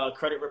link,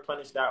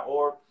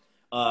 creditreplenish.org.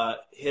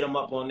 Hit them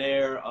up on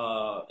there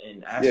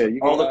and ask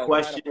all the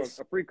questions.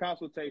 A free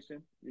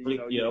consultation.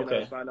 You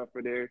can sign up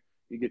for there.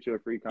 You get your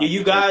free Do consultation.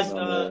 you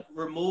guys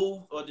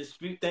remove or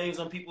dispute things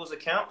on people's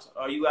accounts?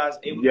 Are you guys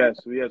able? Yes,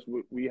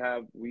 we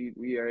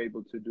are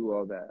able to do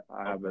all that.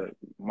 I have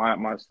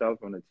myself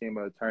and a team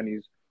of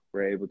attorneys.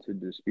 We're able to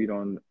dispute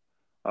on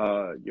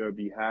your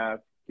behalf,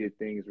 get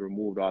things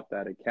removed off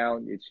that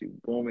account, get you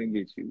booming,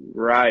 get you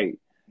right.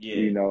 Yeah.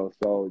 You know,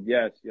 so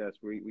yes,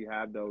 we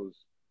have those.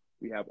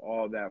 We have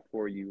all that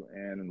for you.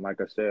 And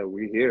like I said,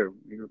 we're here.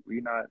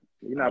 We're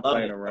not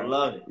playing around. I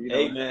love it.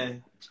 Hey,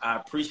 man, I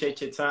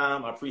appreciate your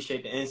time. I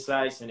appreciate the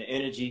insights and the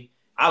energy.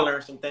 I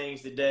learned some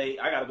things today.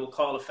 I got to go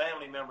call a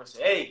family member and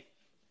say, hey,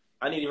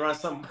 I need to run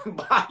something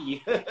by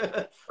you.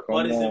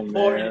 But it's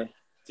important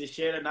to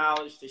share the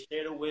knowledge, to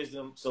share the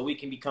wisdom so we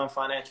can become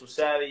financial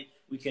savvy.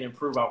 We can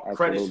improve our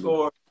credit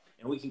score,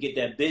 and we can get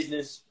that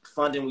business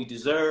funding we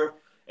deserve,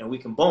 and we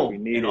can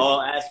boom in all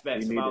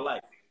aspects of our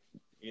life.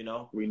 You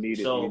know, we need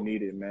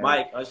it, man.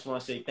 Mike, I just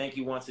want to say thank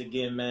you once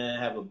again, man.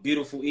 Have a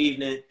beautiful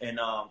evening, and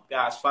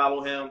guys,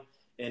 follow him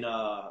and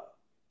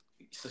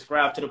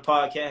subscribe to the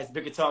podcast,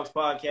 Bigger Talks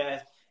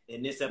Podcast.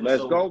 In this episode,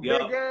 let's go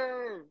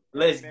bigger.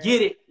 Let's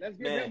get it. Let's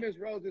get him his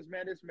roses,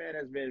 man. This man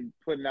has been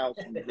putting out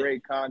some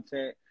great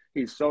content.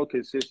 He's so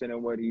consistent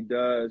in what he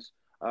does.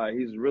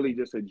 He's really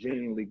just a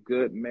genuinely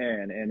good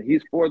man, and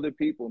he's for the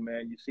people,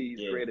 man. You see,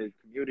 he's created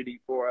a community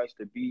for us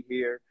to be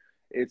here.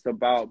 It's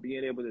about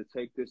being able to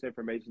take this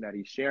information that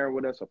he's sharing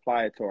with us,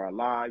 apply it to our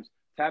lives,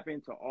 tap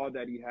into all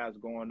that he has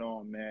going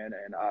on, man.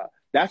 And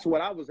that's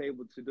what I was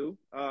able to do.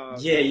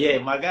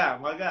 My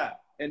God.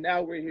 And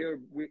now we're here.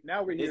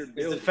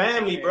 It's a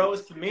family, bro.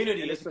 It's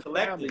community. It's a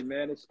collective, family,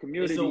 man. It's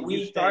community. It's a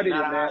we started it,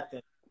 man.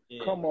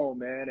 Yeah. Come on,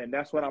 man. And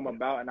that's what I'm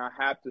about. And I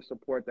have to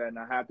support that. And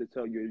I have to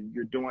tell you,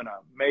 you're doing an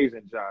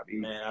amazing job, E.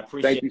 Man, I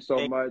appreciate it. Thank you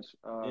so much.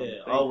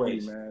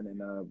 Always. you, man.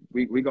 And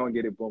we're going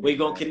to get it booming. We're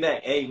going to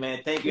connect. Hey,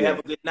 man, thank you. Have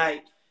a good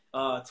night.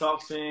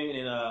 Talk soon.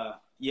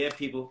 And,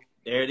 people,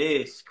 there it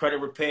is. Credit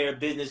repair,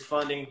 business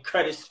funding,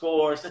 credit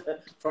scores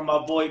from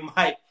my boy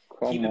Mike.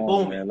 Keep it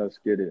booming. Man. Let's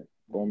get it.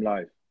 Boom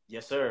life.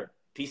 Yes, sir.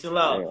 Peace and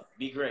love. Yeah.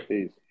 Be great.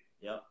 Peace.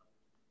 Yep.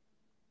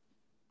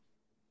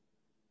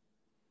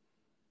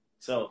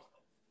 So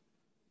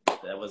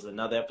that was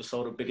another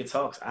episode of Bigger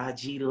Talks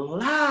IG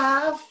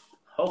Live.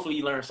 Hopefully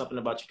you learned something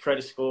about your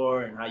credit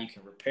score and how you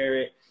can repair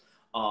it.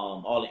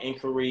 All the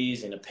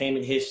inquiries and the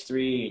payment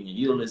history and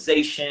your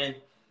utilization.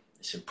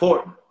 It's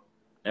important.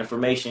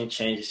 Information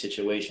changes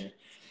situation.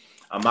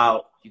 I'm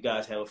out. You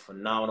guys have a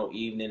phenomenal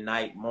evening,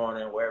 night,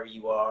 morning, wherever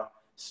you are.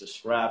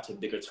 Subscribe to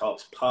Bigger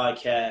Talks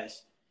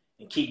Podcast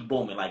and keep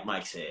booming, like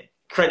Mike said.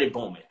 Credit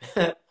booming.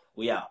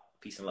 We out.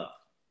 Peace and love.